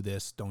way, do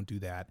this, don't do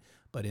that,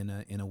 but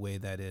in a way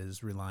that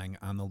is relying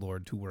on the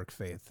Lord to work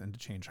faith and to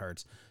change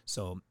hearts.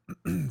 So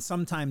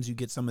sometimes you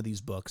get some of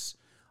these books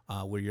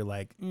where you're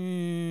like,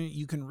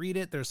 you can read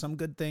it. There's some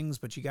good things,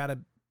 but you got to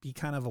be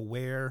kind of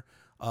aware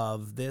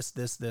of this.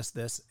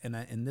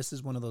 And this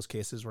is one of those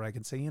cases where I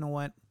can say, you know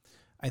what?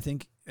 I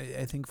think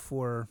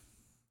for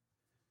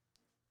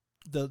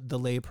the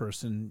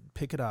layperson,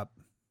 pick it up.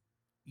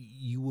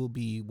 You will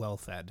be well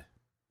fed.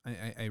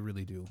 I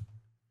really do.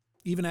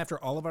 Even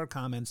after all of our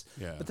comments.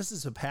 Yeah. But this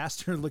is a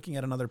pastor looking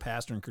at another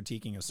pastor and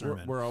critiquing a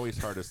sermon. We're always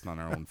hardest on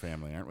our own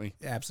family, aren't we?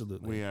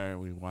 Absolutely. We are.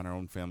 We want our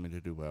own family to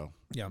do well.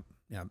 Yeah.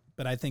 Yeah.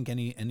 But I think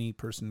any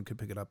person could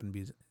pick it up and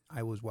be,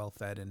 I was well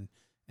fed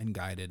and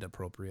guided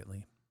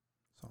appropriately.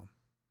 So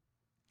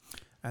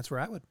that's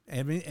where I would.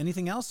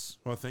 Anything else?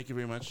 Well, thank you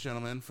very much,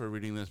 gentlemen, for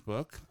reading this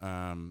book.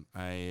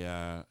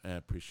 I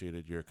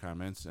appreciated your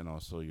comments and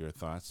also your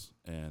thoughts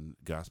and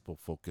gospel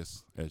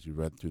focus as you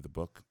read through the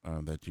book.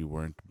 That you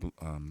weren't,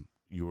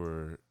 you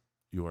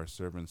are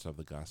servants of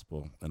the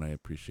gospel, and I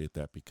appreciate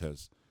that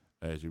because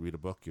as you read a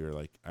book, you're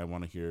like, I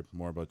want to hear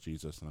more about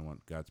Jesus, and I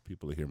want God's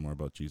people to hear more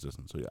about Jesus.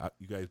 And so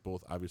you guys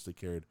both obviously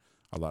cared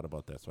a lot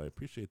about that. So I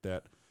appreciate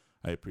that.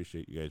 I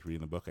appreciate you guys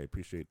reading the book. I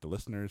appreciate the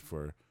listeners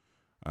for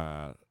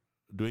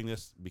doing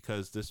this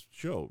because this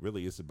show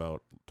really is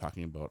about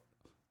talking about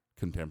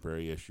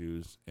contemporary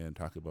issues and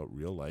talking about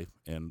real life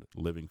and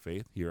living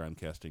faith here on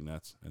Casting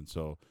Nets. And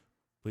so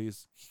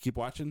please keep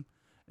watching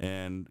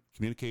and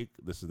communicate.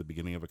 This is the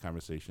beginning of a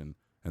conversation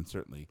and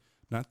certainly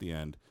not the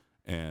end.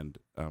 And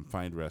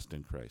find rest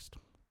in Christ.